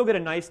 So you still get a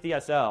nice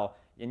DSL,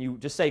 and you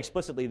just say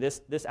explicitly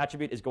this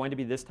attribute is going to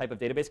be this type of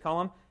database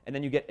column, and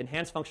then you get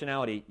enhanced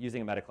functionality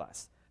using a meta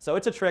class. So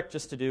it's a trick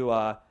just to do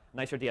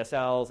nicer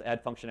DSLs,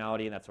 add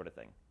functionality, and that sort of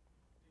thing.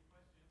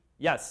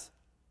 Yes?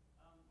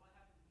 What happens if you want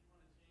to change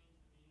the meaning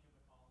of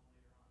a column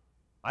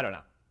later on? I don't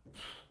know.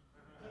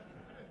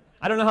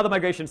 I don't know how the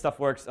migration stuff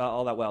works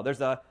all that well.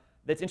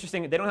 That's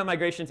interesting. They don't have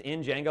migrations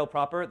in Django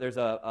proper. There's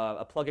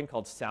a plugin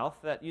called South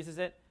that uses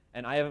it,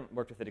 and I haven't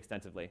worked with it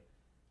extensively.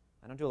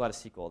 I don't do a lot of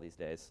SQL these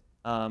days.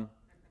 I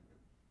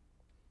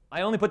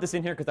only put this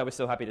in here because I was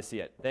so happy to see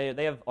it.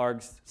 They have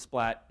args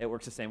splat. It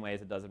works the same way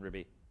as it does in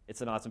Ruby.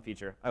 It's an awesome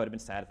feature. I would have been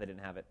sad if they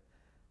didn't have it.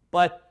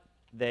 But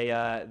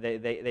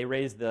they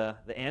raised the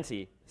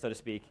ante, so to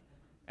speak,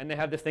 and they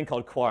have this thing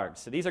called kwargs.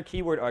 So these are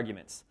keyword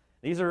arguments.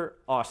 These are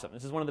awesome.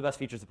 This is one of the best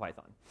features of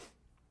Python.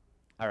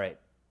 All right.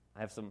 I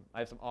have some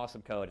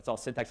awesome code. It's all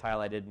syntax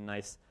highlighted and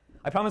nice.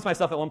 I promised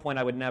myself at one point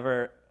I would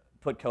never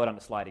put code on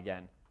the slide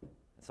again.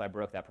 So I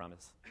broke that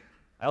promise.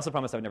 I also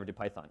promised I would never do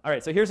Python. All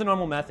right, so here's a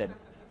normal method.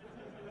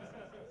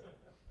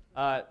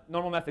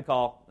 Normal method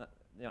call,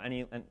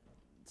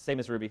 same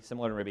as Ruby,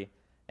 similar to Ruby.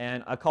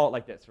 And I call it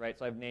like this, right?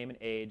 So I have name and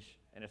age,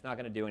 and it's not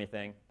going to do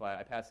anything, but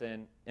I pass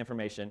in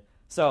information.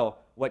 So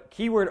what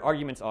keyword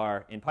arguments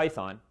are in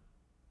Python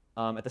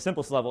at the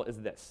simplest level is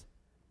this.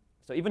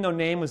 So even though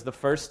name was the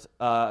first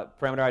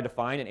parameter I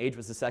defined and age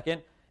was the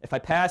second, if I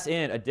pass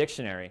in a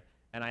dictionary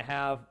and I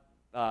have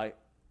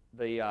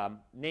the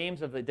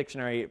names of the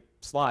dictionary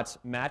slots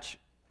match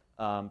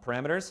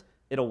parameters,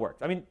 it'll work.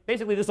 I mean,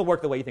 basically, this will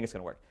work the way you think it's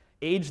going to work.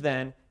 Age,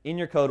 then, in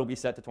your code will be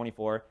set to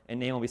 24, and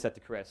name will be set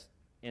to Chris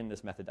in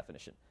this method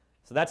definition.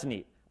 So that's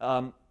neat.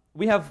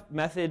 We have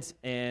methods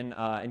in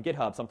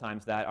GitHub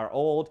sometimes that are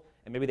old,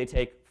 and maybe they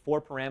take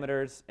 4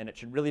 parameters, and it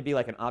should really be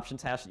like an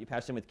options hash that you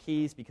pass in with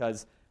keys,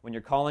 because when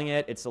you're calling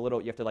it, it's a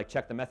little, you have to like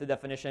check the method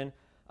definition.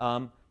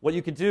 What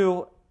you could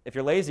do, if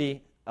you're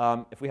lazy,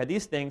 if we had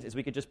these things, is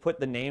we could just put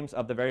the names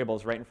of the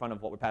variables right in front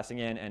of what we're passing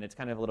in, and it's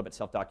kind of a little bit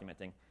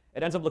self-documenting.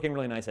 It ends up looking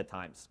really nice at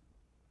times.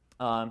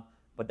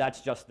 But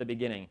that's just the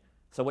beginning.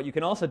 So what you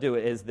can also do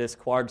is this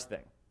kwargs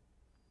thing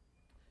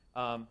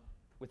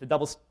with the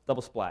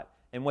double splat.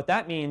 And what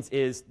that means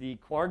is the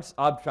kwargs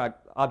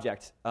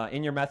object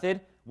in your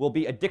method will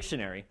be a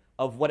dictionary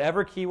of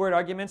whatever keyword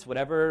arguments,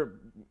 whatever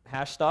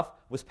hash stuff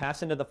was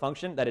passed into the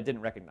function that it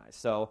didn't recognize.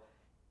 So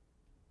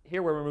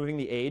here we're removing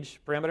the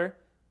age parameter,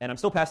 and I'm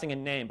still passing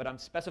in name, but I'm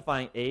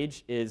specifying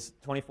age is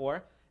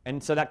 24.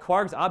 And so that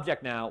kwargs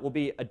object now will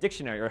be a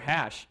dictionary or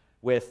hash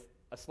with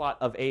a slot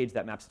of age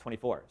that maps to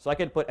 24. So I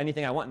can put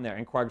anything I want in there,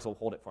 and kwargs will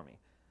hold it for me.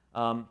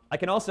 I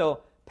can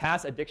also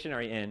pass a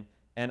dictionary in,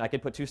 and I can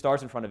put 2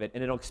 stars in front of it,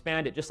 and it'll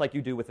expand it just like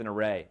you do with an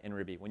array in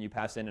Ruby. When you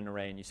pass in an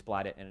array and you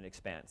splat it, and it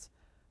expands.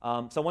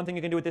 So one thing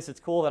you can do with this that's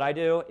cool that I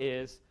do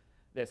is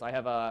this. I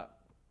have a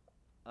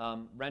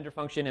render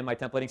function in my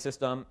templating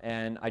system,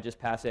 and I just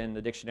pass in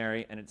the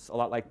dictionary, and it's a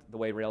lot like the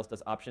way Rails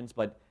does options,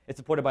 but it's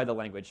supported by the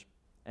language,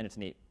 and it's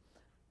neat.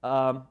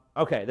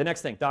 OK, the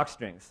next thing, doc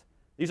strings.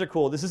 These are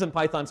cool. This isn't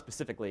Python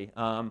specifically.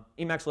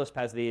 Emacs Lisp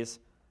has these.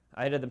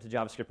 I added them to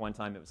JavaScript one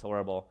time. It was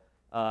horrible.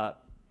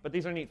 But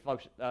these are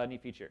a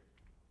neat feature.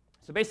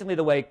 So basically,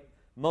 the way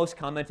most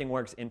commenting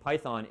works in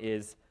Python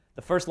is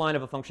the first line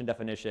of a function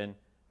definition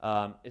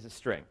is a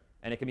string.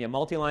 And it can be a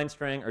multi-line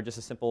string or just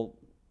a simple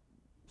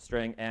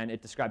string, and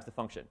it describes the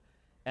function.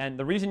 And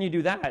the reason you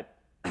do that,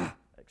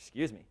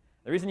 excuse me,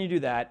 the reason you do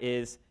that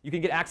is you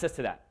can get access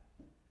to that.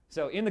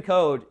 So in the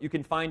code, you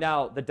can find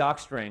out the doc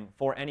string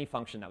for any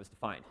function that was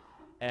defined.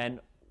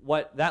 And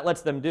what that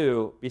lets them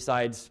do,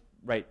 besides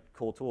write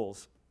cool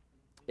tools,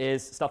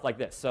 is stuff like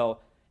this. So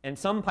in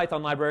some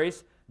Python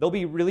libraries, there'll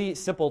be really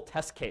simple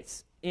test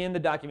case in the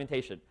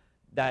documentation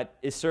that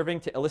is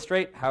serving to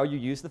illustrate how you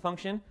use the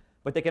function.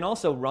 But they can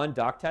also run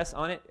doc tests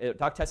on it.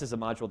 Doc test is a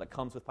module that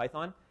comes with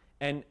Python.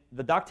 And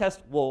the doc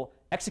test will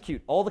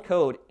execute all the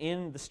code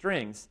in the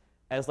strings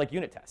as like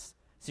unit tests.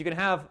 So you can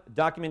have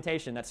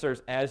documentation that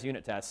serves as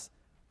unit tests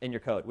in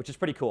your code, which is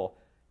pretty cool.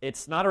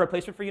 It's not a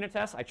replacement for unit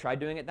tests. I tried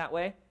doing it that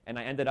way, and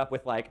I ended up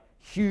with like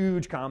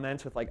huge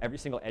comments with like every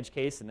single edge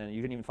case, and then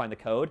you didn't even find the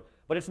code.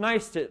 But it's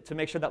nice to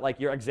make sure that like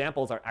your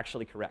examples are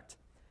actually correct.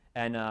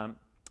 And I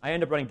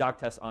end up running doc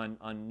tests on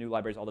new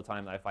libraries all the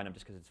time that I find them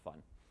just because it's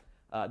fun.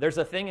 There's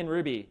a thing in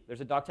Ruby,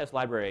 there's a doc test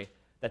library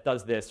that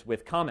does this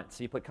with comments.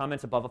 So you put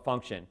comments above a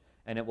function,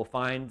 and it will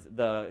find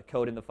the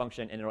code in the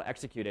function, and it'll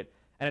execute it.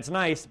 And it's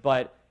nice,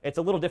 but it's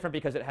a little different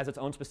because it has its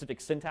own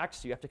specific syntax.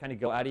 So you have to kind of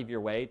go out of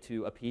your way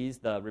to appease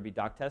the Ruby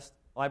doc test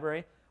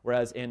library.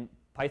 Whereas in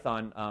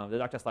Python, the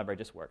doc test library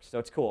just works. So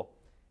it's cool.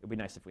 It would be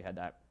nice if we had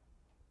that.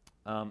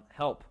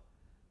 Help.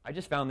 I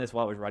just found this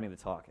while I was writing the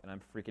talk, and I'm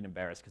freaking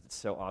embarrassed because it's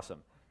so awesome.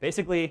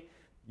 Basically,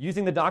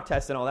 using the doc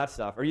test and all that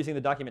stuff, or using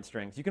the document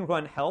strings, you can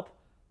run help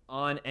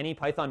on any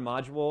Python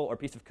module or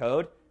piece of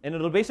code, and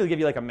it'll basically give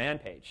you like a man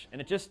page. And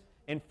it just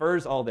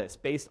infers all this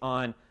based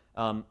on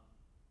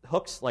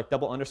hooks, like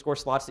double underscore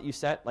slots that you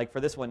set. Like for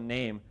this one,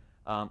 name,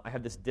 I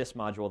have this dis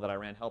module that I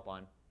ran help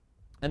on.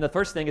 And the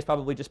first thing is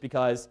probably just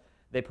because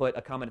they put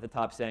a comment at the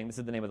top saying this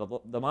is the name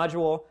of the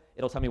module.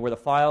 It'll tell me where the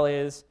file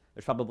is.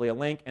 There's probably a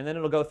link. And then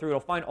it'll go through.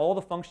 It'll find all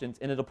the functions,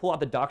 and it'll pull out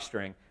the doc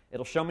string.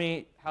 It'll show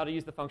me how to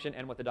use the function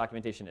and what the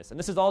documentation is. And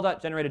this is all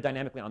generated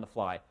dynamically on the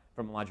fly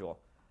from a module.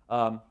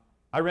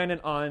 I ran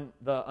it on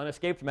the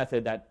unescaped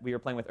method that we were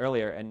playing with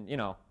earlier, and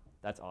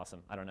that's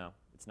awesome. I don't know.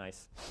 It's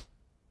nice.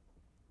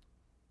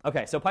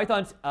 OK, so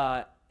Python's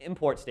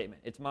import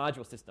statement, its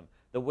module system,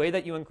 the way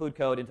that you include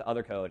code into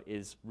other code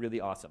is really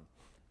awesome.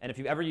 And if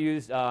you've ever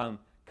used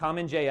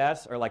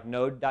CommonJS or like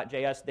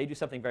Node.js, they do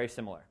something very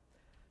similar.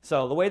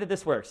 So the way that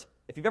this works,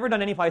 if you've ever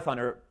done any Python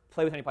or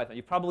play with any Python,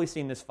 you've probably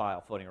seen this file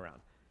floating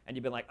around. And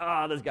you've been like,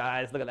 oh, those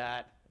guys, look at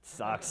that. It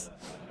sucks.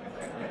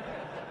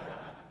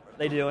 What are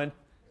they doing?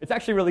 It's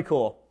actually really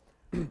cool.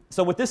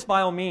 So what this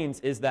file means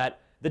is that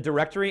the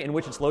directory in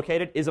which it's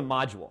located is a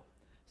module.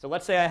 So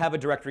let's say I have a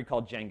directory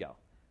called Django.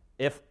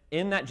 If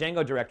in that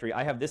Django directory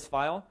I have this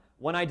file,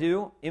 when I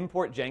do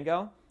import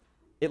Django,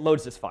 it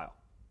loads this file.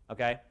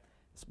 Okay?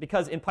 It's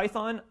because in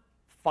Python,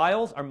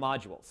 files are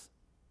modules,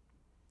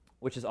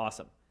 which is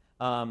awesome.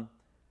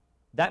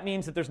 That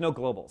means that there's no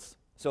globals.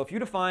 So if you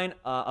define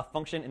a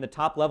function in the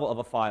top level of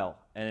a file,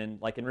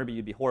 and like in Ruby,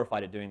 you'd be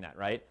horrified at doing that,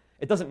 right?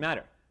 It doesn't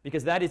matter,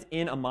 because that is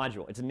in a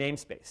module. It's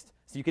namespaced.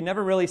 So you can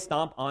never really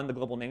stomp on the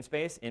global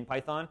namespace in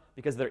Python,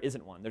 because there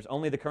isn't one. There's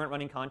only the current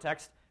running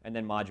context and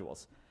then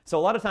modules. So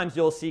a lot of times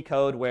you'll see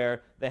code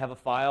where they have a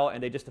file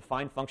and they just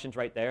define functions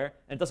right there,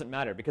 and it doesn't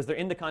matter, because they're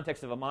in the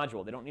context of a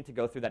module. They don't need to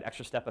go through that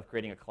extra step of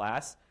creating a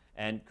class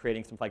and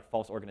creating some like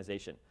false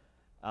organization.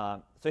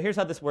 So here's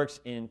how this works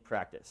in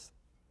practice.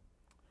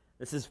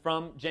 This is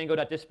from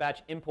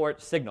Django.dispatch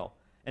import signal.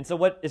 And so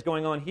what is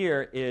going on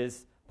here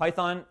is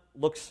Python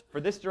looks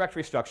for this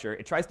directory structure.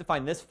 It tries to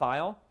find this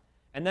file,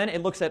 and then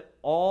it looks at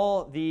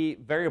all the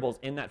variables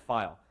in that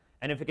file.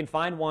 And if it can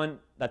find one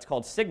that's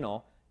called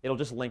signal, it'll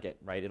just link it,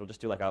 right? It'll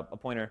just do like a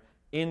pointer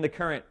in the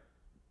current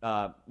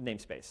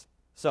namespace.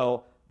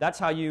 So that's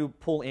how you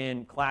pull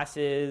in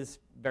classes,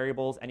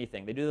 variables,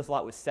 anything. They do this a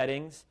lot with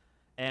settings.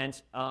 And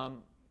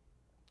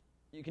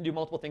you can do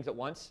multiple things at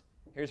once.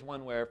 Here's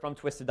one where from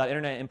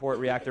twisted.internet import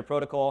reactor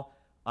protocol.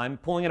 I'm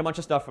pulling in a bunch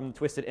of stuff from the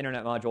twisted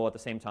internet module at the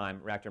same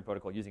time, reactor and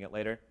protocol, using it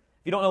later.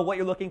 If you don't know what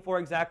you're looking for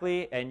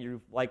exactly and you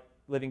like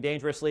living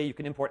dangerously, you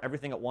can import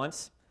everything at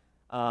once.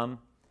 And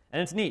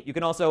it's neat. You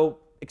can also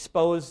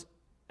expose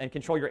and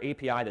control your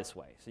API this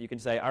way. So you can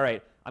say, all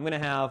right, I'm going to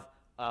have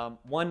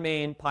one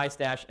main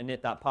pystash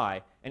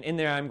init.py, and in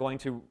there I'm going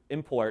to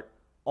import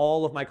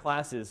all of my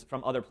classes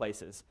from other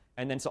places.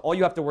 And then so all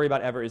you have to worry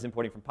about ever is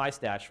importing from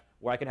pystash,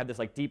 where I can have this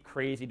like deep,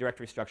 crazy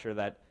directory structure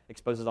that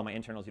exposes all my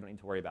internals you don't need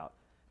to worry about.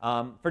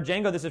 For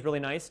Django, this is really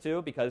nice,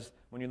 too, because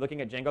when you're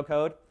looking at Django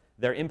code,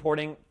 they're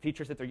importing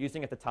features that they're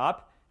using at the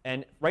top.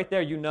 And right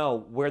there, you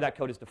know where that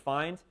code is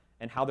defined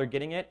and how they're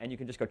getting it. And you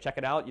can just go check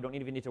it out. You don't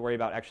even need to worry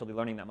about actually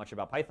learning that much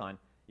about Python.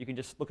 You can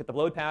just look at the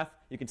load path.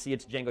 You can see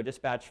it's Django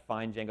dispatch,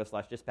 find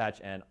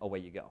Django/dispatch, and away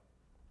you go.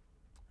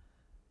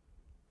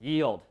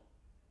 Yield.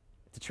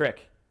 It's a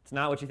trick. It's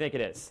not what you think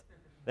it is.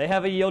 They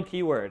have a yield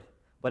keyword,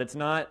 but it's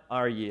not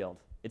our yield.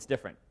 It's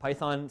different.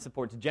 Python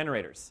supports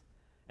generators.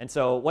 And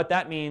so what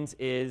that means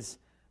is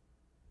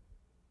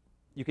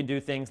you can do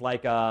things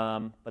like,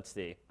 let's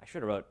see, I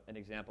should have wrote an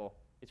example.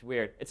 It's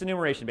weird. It's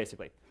enumeration,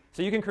 basically.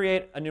 So you can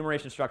create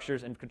enumeration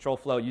structures and control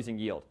flow using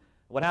yield.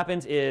 What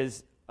happens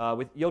is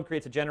with yield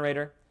creates a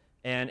generator,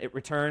 and it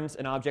returns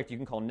an object you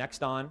can call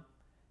next on.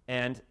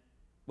 And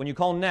when you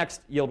call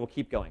next, yield will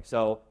keep going.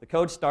 So the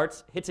code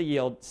starts, hits a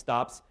yield,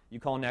 stops, you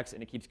call next,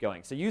 and it keeps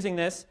going. So using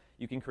this,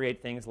 you can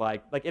create things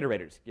like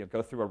iterators.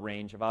 Go through a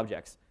range of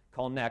objects,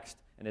 call next,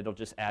 and it'll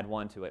just add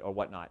one to it or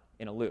whatnot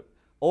in a loop.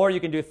 Or you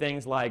can do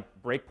things like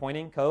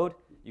breakpointing code.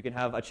 You can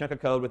have a chunk of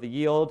code with a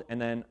yield,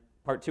 and then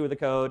part 2 of the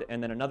code,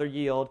 and then another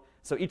yield.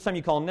 So each time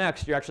you call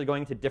next, you're actually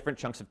going to different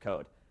chunks of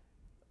code.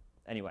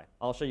 Anyway,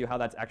 I'll show you how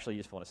that's actually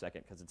useful in a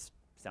second, because it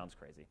sounds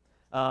crazy.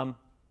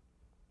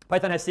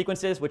 Python has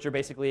sequences, which are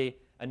basically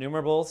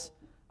enumerables.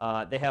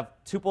 They have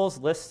tuples,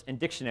 lists, and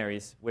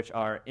dictionaries, which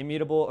are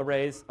immutable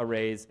arrays,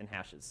 arrays, and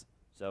hashes.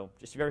 So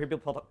just if you ever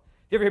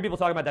hear people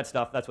talk about that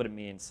stuff, that's what it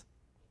means.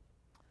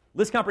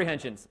 List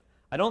comprehensions.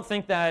 I don't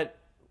think that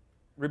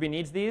Ruby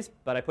needs these,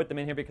 but I put them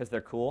in here because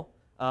they're cool.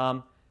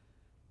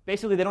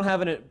 basically, they don't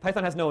have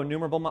Python has no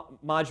enumerable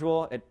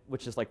module,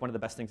 which is like one of the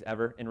best things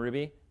ever in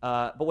Ruby.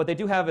 But what they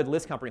do have is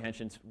list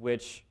comprehensions,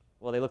 which,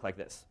 well, they look like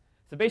this.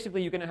 So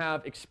basically, you can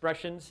have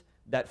expressions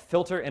that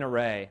filter an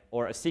array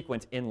or a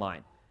sequence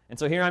inline. And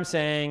so here I'm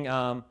saying,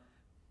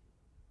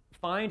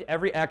 find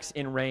every x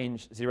in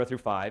range 0 through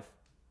 5.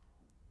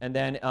 And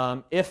then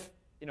if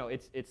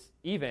it's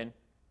even,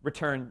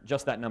 return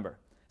just that number.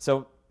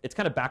 So it's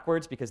kind of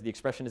backwards because the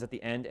expression is at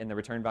the end and the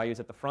return value is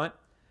at the front.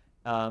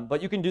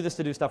 But you can do this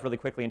to do stuff really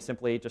quickly and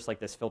simply just like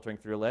this filtering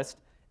through a list.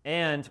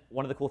 And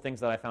one of the cool things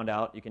that I found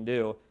out you can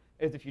do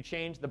is if you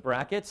change the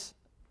brackets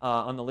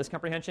on the list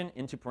comprehension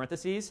into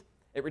parentheses,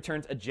 it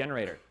returns a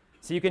generator.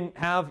 So you can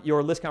have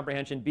your list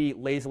comprehension be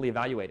lazily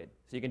evaluated.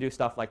 So you can do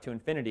stuff like to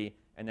infinity,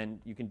 and then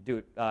you can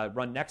do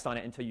run next on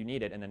it until you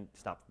need it, and then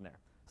stop from there.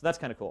 So that's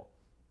kind of cool.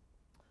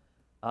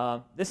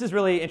 This is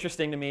really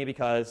interesting to me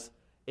because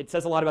it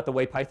says a lot about the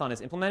way Python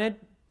is implemented.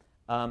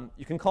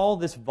 You can call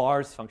this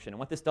vars function, and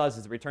what this does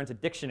is it returns a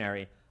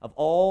dictionary of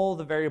all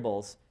the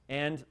variables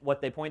and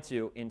what they point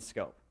to in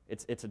scope.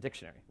 It's a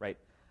dictionary, right?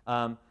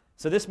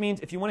 So this means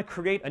if you want to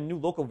create a new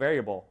local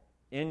variable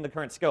in the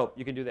current scope,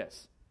 you can do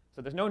this.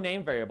 So there's no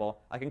name variable.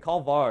 I can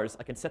call vars.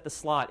 I can set the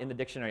slot in the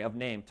dictionary of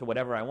name to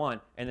whatever I want,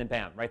 and then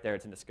bam, right there,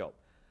 it's in the scope.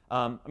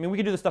 I mean, we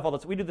can do this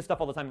stuff we do this stuff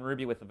all the time in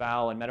Ruby with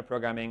val and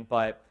metaprogramming,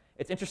 but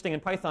it's interesting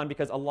in Python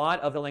because a lot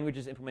of the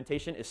language's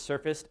implementation is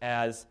surfaced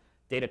as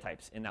data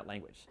types in that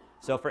language.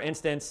 So for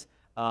instance,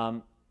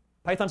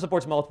 Python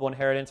supports multiple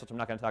inheritance, which I'm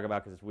not going to talk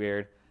about because it's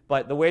weird.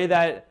 But the way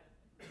that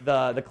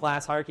the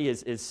class hierarchy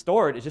is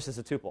stored is just as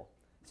a tuple.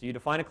 So you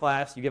define a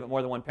class, you give it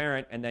more than one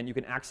parent, and then you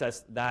can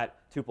access that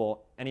tuple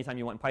anytime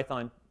you want in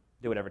Python,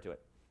 do whatever to it.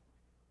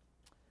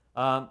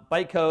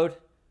 Bytecode.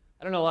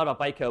 I don't know a lot about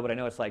bytecode, but I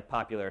know it's like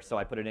popular, so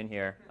I put it in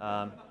here.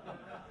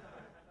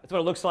 That's what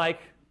it looks like.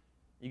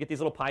 You get these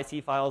little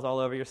PyC files all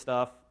over your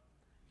stuff,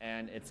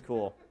 and it's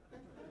cool.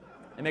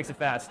 It makes it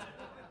fast.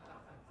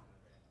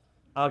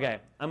 OK,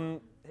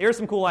 here's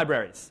some cool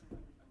libraries.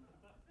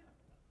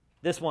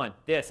 This,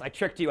 I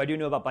tricked you. I do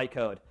know about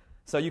bytecode.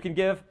 So you can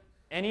give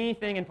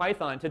anything in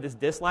Python to this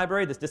dis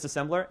library, this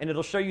disassembler, and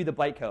it'll show you the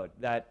bytecode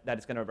that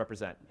it's going to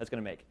represent, that's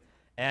going to make.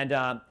 And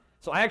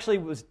so I actually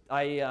was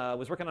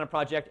working on a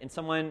project,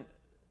 and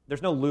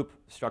there's no loop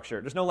structure.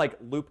 There's no like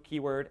loop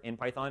keyword in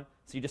Python,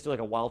 so you just do like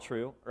a while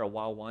true or a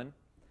while one.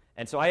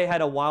 And so I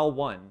had a while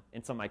one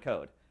in some of my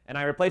code, and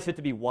I replaced it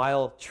to be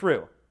while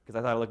true because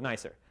I thought it looked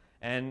nicer.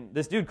 And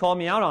this dude called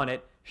me out on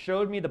it,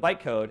 showed me the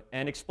bytecode,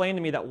 and explained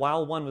to me that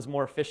while one was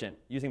more efficient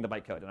using the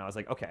bytecode. And I was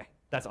like, OK,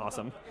 that's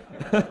awesome.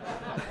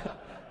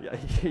 Yeah,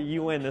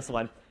 you win this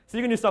one. So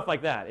you can do stuff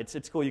like that.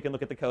 It's cool. You can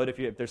look at the code.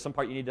 If there's some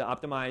part you need to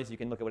optimize, you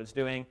can look at what it's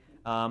doing.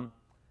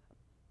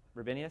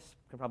 Rubinius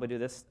can probably do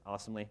this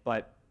awesomely.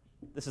 But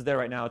this is there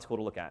right now. It's cool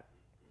to look at.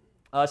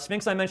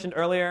 Sphinx I mentioned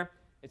earlier.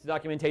 It's a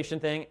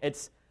documentation thing.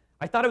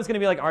 I thought it was going to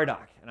be like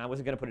RDoc, and I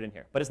wasn't going to put it in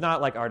here. But it's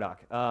not like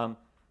RDoc.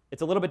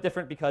 It's a little bit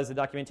different because the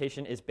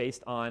documentation is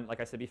based on, like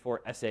I said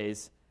before,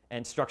 essays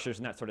and structures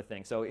and that sort of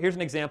thing. So here's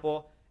an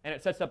example. And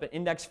it sets up an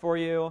index for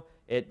you.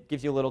 It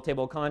gives you a little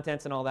table of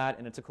contents and all that.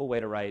 And it's a cool way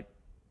to write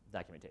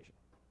documentation.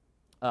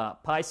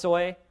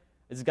 PySoy.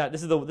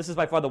 This is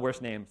by far the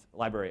worst named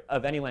library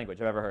of any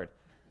language I've ever heard.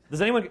 Does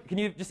anyone, can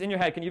you, just in your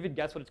head, can you even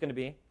guess what it's going to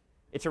be?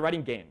 It's for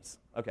writing games.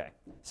 OK.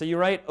 So you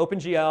write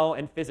OpenGL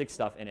and physics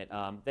stuff in it.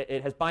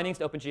 It has bindings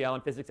to OpenGL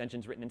and physics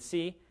engines written in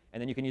C.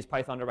 And then you can use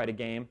Python to write a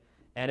game.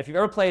 And if you've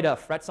ever played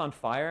Frets on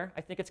Fire,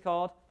 I think it's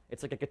called,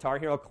 it's like a Guitar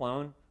Hero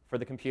clone for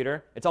the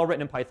computer. It's all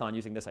written in Python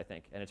using this, I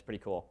think, and it's pretty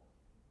cool.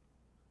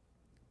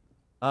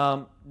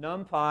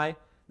 NumPy.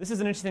 This is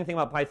an interesting thing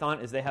about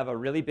Python is they have a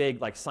really big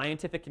like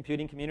scientific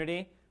computing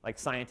community, like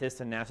scientists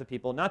and NASA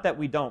people. Not that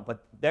we don't,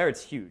 but there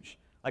it's huge.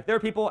 Like there are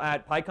people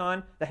at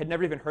PyCon that had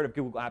never even heard of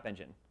Google App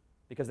Engine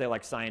because they're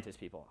like scientist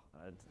people.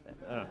 I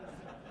don't know.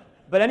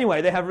 But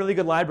anyway, they have really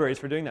good libraries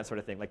for doing that sort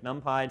of thing, like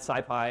NumPy and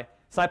SciPy.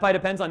 SciPy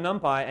depends on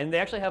NumPy, and they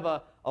actually have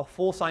a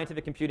full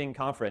scientific computing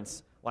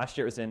conference. Last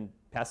year it was in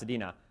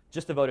Pasadena,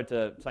 just devoted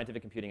to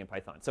scientific computing in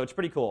Python. So it's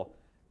pretty cool.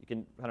 You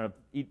can kind of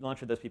eat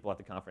lunch with those people at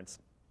the conference.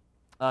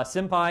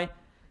 SymPy,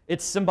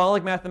 it's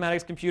symbolic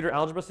mathematics computer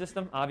algebra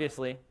system,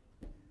 obviously.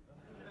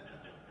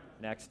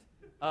 Next.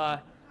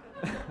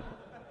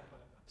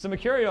 So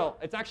Mercurial,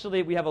 it's actually,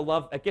 at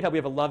GitHub we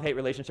have a love-hate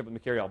relationship with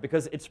Mercurial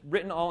because it's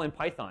written all in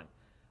Python.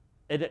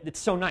 It's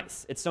so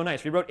nice. It's so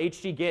nice. We wrote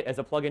htgit as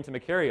a plugin to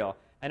Mercurial,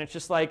 and it's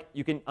just like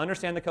you can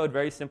understand the code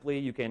very simply.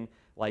 You can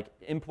like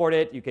import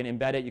it. You can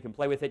embed it. You can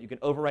play with it. You can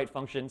overwrite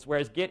functions,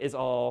 whereas Git is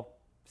all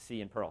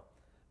C and Perl.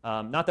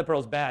 Not that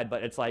Perl's bad,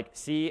 but it's like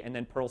C and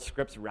then Perl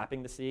scripts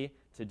wrapping the C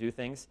to do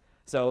things.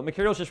 So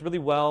Mercurial is just really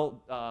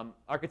well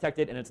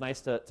architected, and it's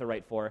nice to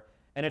write for.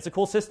 And it's a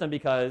cool system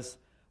because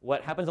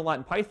what happens a lot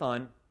in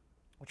Python,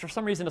 which for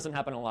some reason doesn't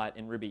happen a lot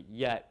in Ruby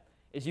yet,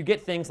 is you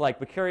get things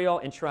like Mercurial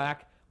and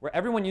Track, where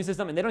everyone uses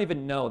them, and they don't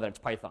even know that it's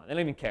Python. They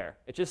don't even care.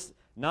 It's just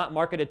not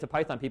marketed to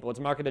Python people. It's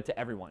marketed to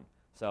everyone.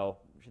 So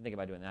we should think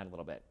about doing that a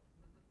little bit.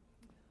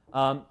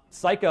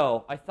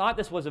 Psycho. I thought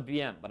this was a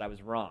VM, but I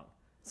was wrong.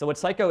 So what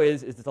Psycho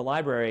is it's a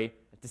library.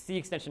 the C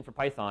extension for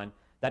Python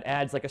that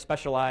adds like a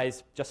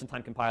specialized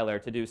just-in-time compiler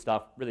to do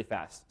stuff really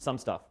fast, some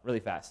stuff really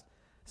fast.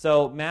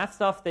 So math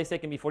stuff, they say,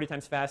 can be 40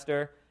 times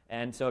faster.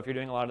 And so if you're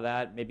doing a lot of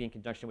that, maybe in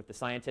conjunction with the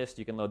scientist,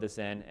 you can load this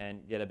in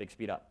and get a big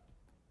speed up.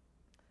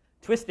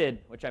 Twisted,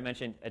 which I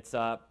mentioned, it's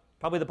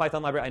probably the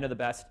Python library I know the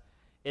best.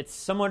 It's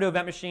similar to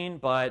Event Machine,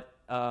 but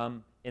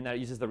in that it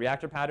uses the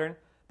reactor pattern.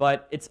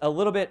 But it's a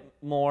little bit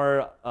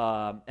more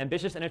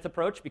ambitious in its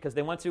approach because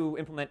they want to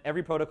implement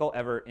every protocol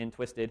ever in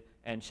Twisted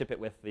and ship it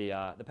with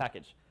the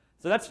package.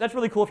 So that's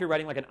really cool if you're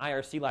writing like an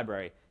IRC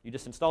library. You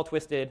just install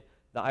Twisted.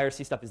 The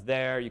IRC stuff is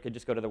there. You could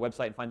just go to their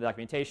website and find the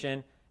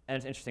documentation. And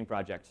it's an interesting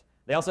project.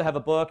 They also have a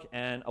book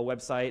and a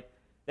website.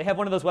 They have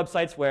one of those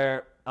websites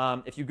where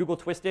if you Google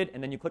Twisted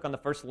and then you click on the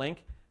first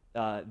link,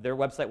 their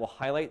website will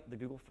highlight the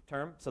Google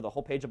term, so the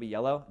whole page will be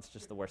yellow. It's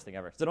just the worst thing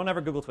ever. So don't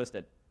ever Google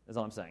Twisted, is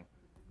all I'm saying.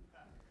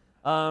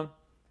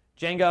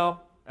 Django,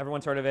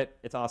 everyone's heard of it.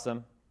 It's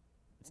awesome.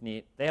 It's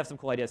neat. They have some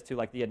cool ideas too,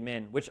 like the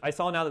admin, which I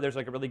saw now that there's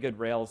like a really good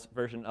Rails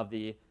version of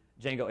the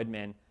Django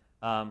admin.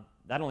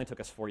 That only took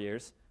us 4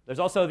 years. There's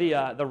also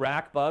the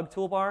rack bug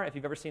toolbar. If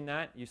you've ever seen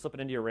that, you slip it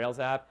into your Rails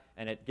app,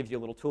 and it gives you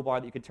a little toolbar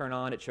that you can turn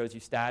on. It shows you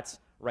stats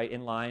right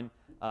in line.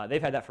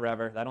 They've had that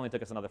forever. That only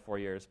took us another 4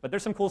 years. But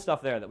there's some cool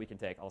stuff there that we can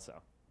take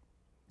also.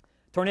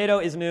 Tornado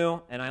is new,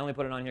 and I only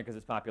put it on here because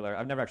it's popular.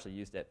 I've never actually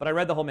used it. But I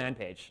read the whole man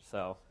page,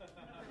 so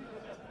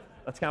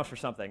that counts for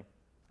something.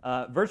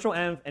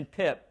 VirtualEnv and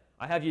pip,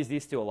 I have used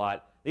these two a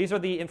lot. These are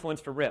the influence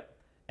for RIP.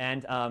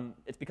 And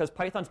it's because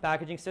Python's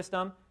packaging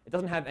system, it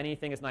doesn't have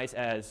anything as nice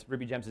as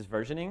RubyGem's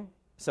versioning.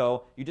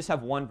 So you just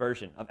have one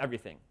version of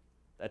everything.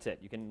 That's it.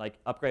 You can like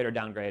upgrade or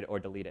downgrade or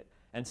delete it.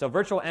 And so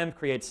VirtualEnv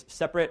creates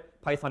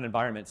separate Python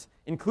environments,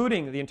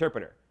 including the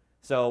interpreter.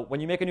 So when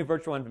you make a new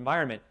VirtualEnv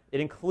environment, it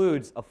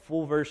includes a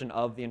full version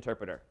of the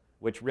interpreter,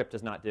 which RIP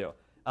does not do.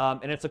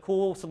 And it's a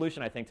cool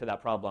solution, I think, to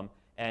that problem.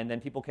 And then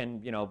people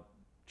can,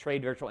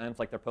 trade VirtualEnvs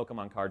like their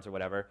Pokemon cards or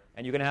whatever.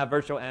 And you can have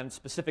VirtualEnv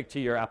specific to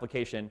your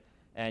application.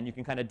 And you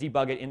can kind of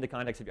debug it in the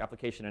context of your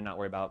application and not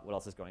worry about what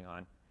else is going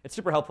on. It's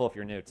super helpful if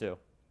you're new, too.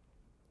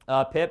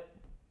 Pip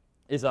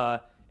is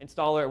a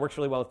installer. It works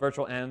really well with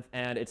VirtualEnv.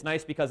 And it's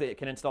nice because it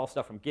can install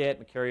stuff from Git,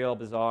 Mercurial,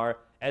 Bazaar,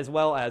 as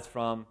well as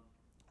from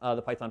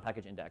the Python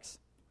package index.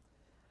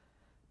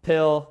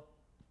 Pill,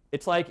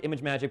 it's like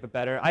ImageMagick, but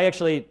better.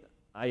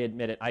 I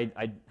admit it,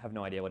 I have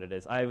no idea what it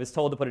is. I was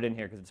told to put it in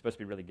here because it's supposed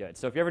to be really good.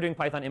 So if you're ever doing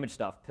Python image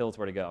stuff, Pill's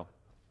where to go.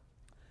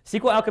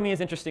 SQL Alchemy is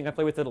interesting. I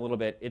play with it a little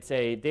bit. It's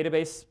a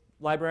database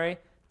library,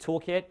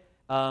 toolkit,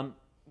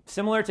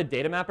 similar to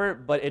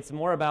DataMapper, but it's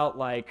more about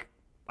like,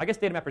 I guess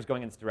DataMapper is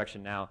going in this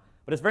direction now,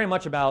 but it's very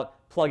much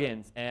about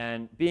plugins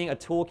and being a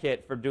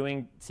toolkit for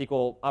doing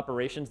SQL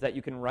operations that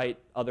you can write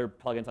other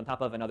plugins on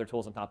top of and other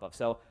tools on top of.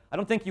 So I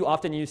don't think you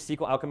often use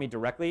SQL Alchemy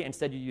directly.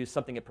 Instead, you use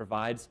something it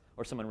provides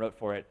or someone wrote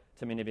for it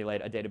to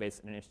manipulate a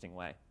database in an interesting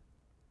way.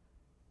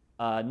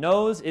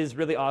 Nose is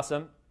really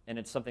awesome, and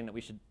it's something that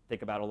we should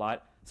think about a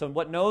lot. So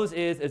what Nose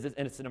is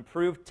it's an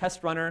improved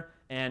test runner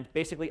and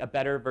basically a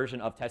better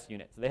version of Test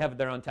Unit. So they have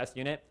their own test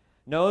unit.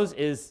 Nose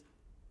is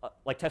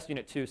like Test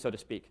Unit 2, so to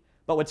speak.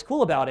 But what's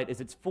cool about it is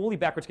it's fully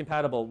backwards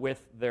compatible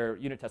with their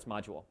unit test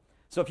module.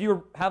 So if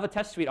you have a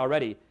test suite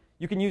already,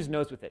 you can use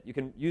Nose with it. You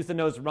can use the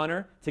Nose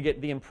runner to get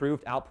the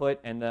improved output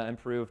and the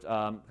improved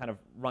kind of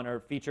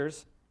runner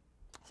features,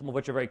 some of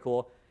which are very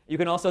cool. You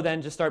can also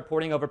then just start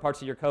porting over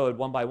parts of your code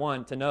one by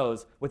one to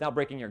Nose without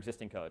breaking your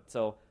existing code.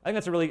 So I think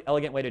that's a really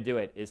elegant way to do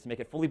it, is to make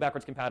it fully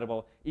backwards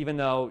compatible, even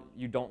though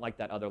you don't like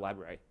that other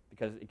library,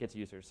 because it gets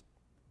users.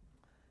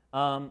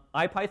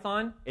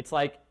 IPython, it's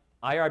like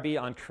IRB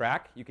on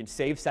crack. You can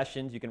save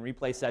sessions. You can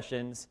replay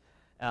sessions.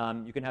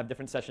 You can have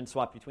different sessions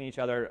swap between each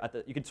other.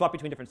 You can swap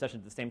between different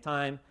sessions at the same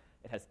time.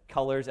 It has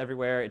colors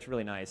everywhere. It's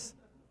really nice.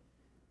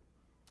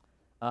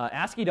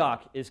 AsciiDoc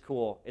is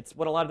cool. It's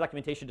what a lot of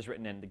documentation is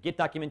written in. The Git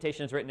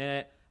documentation is written in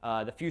it.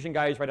 The Fusion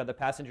guys write out the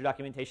passenger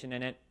documentation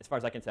in it, as far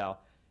as I can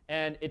tell.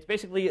 And it's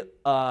basically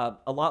a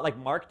lot like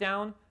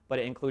Markdown, but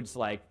it includes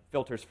like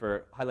filters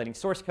for highlighting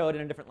source code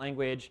in a different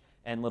language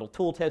and little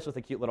tooltips with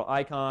a cute little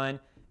icon.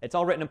 It's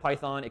all written in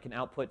Python. It can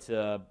output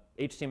to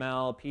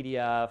HTML,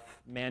 PDF,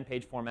 man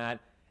page format.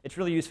 It's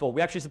really useful.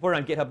 We actually support it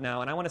on GitHub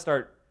now, and I want to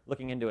start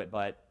looking into it,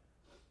 but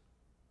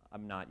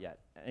I'm not yet.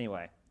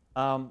 Anyway,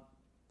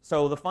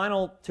 so the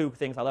final two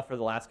things I left for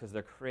the last because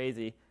they're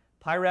crazy,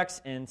 Pyrex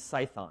and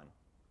Cython.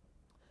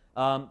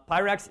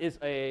 Pyrex is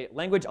a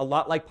language a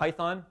lot like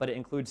Python, but it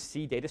includes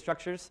C data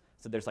structures,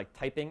 so there's like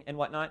typing and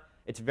whatnot.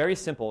 It's very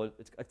simple.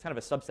 It's kind of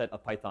a subset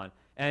of Python,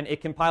 and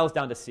it compiles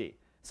down to C.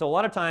 So a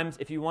lot of times,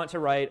 if you want to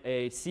write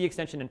a C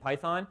extension in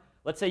Python,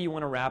 let's say you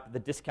want to wrap the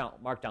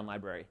discount markdown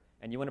library,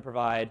 and you want to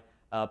provide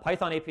a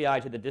Python API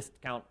to the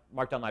discount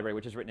markdown library,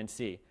 which is written in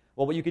C.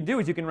 Well, what you can do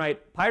is you can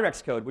write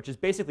Pyrex code, which is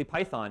basically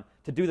Python,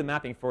 to do the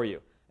mapping for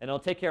you. And it'll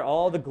take care of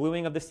all the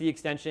gluing of the C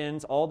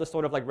extensions, all the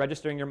sort of like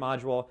registering your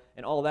module,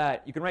 and all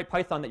that. You can write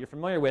Python that you're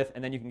familiar with,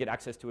 and then you can get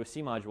access to a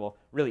C module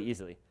really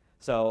easily.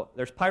 So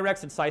there's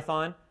Pyrex and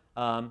Cython.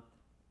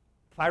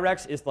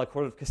 Pyrex is like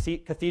sort of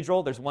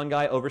cathedral. There's one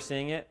guy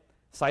overseeing it.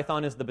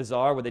 Python is the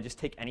bazaar where they just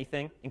take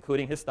anything,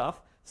 including his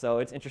stuff. So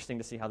it's interesting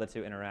to see how the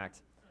two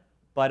interact.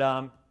 But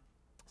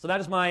so that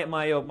is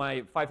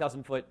my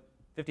 5,000 foot,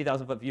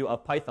 50,000 foot view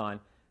of Python.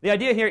 The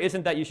idea here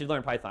isn't that you should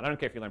learn Python. I don't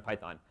care if you learn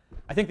Python.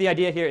 I think the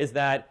idea here is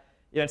that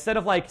instead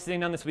of like sitting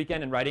down this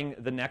weekend and writing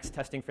the next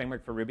testing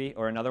framework for Ruby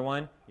or another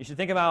one, you should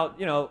think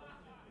about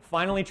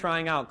finally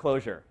trying out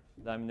Clojure.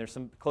 I mean, there's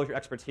some Clojure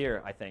experts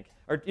here, I think.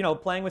 Or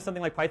playing with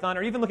something like Python,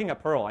 or even looking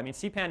at Perl. I mean,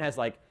 CPAN has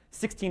like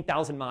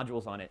 16,000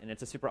 modules on it, and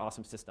it's a super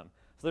awesome system.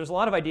 So there's a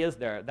lot of ideas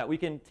there that we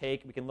can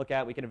take, we can look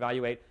at, we can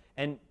evaluate,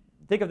 and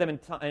think of them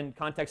in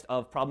context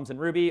of problems in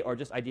Ruby or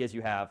just ideas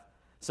you have.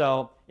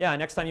 So yeah,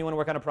 next time you want to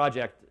work on a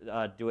project,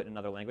 do it in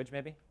another language,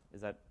 maybe.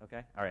 Is that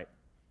OK? All right.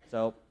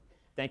 So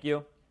thank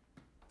you.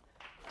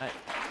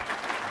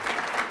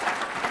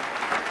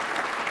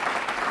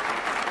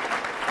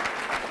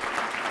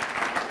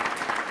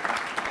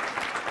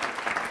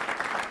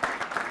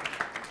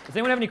 Does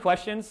anyone have any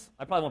questions?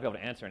 I probably won't be able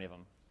to answer any of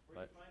them.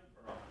 But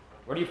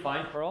where do you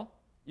find Perl?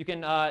 You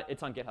can.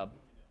 It's on GitHub.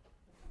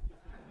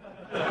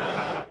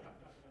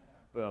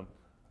 Boom.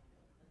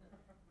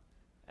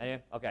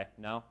 Any? OK.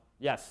 No?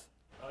 Yes?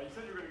 You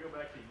said you were going to go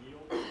back to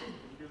yield. Can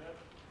you do that?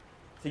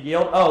 To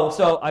yield? Oh,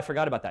 so I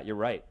forgot about that. You're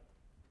right.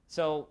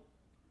 So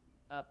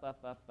up.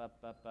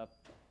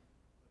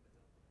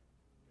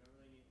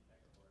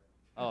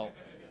 Oh,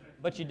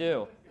 but you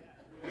do.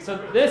 So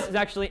this is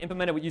actually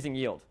implemented with using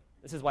yield.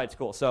 This is why it's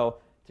cool. So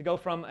to go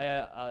from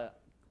a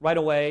right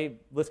away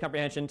list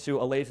comprehension to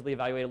a lazily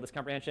evaluated list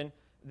comprehension,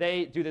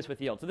 they do this with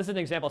yield. So this is an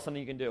example of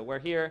something you can do, where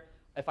here,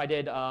 if I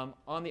did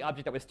on the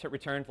object that was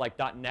returned like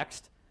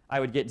 .next, I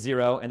would get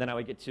 0, and then I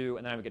would get 2,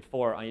 and then I would get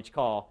 4 on each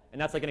call.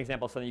 And that's like an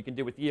example of something you can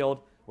do with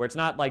yield, where it's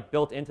not like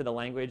built into the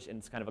language, and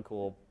it's kind of a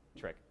cool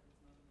trick.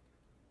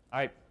 All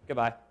right,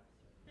 goodbye.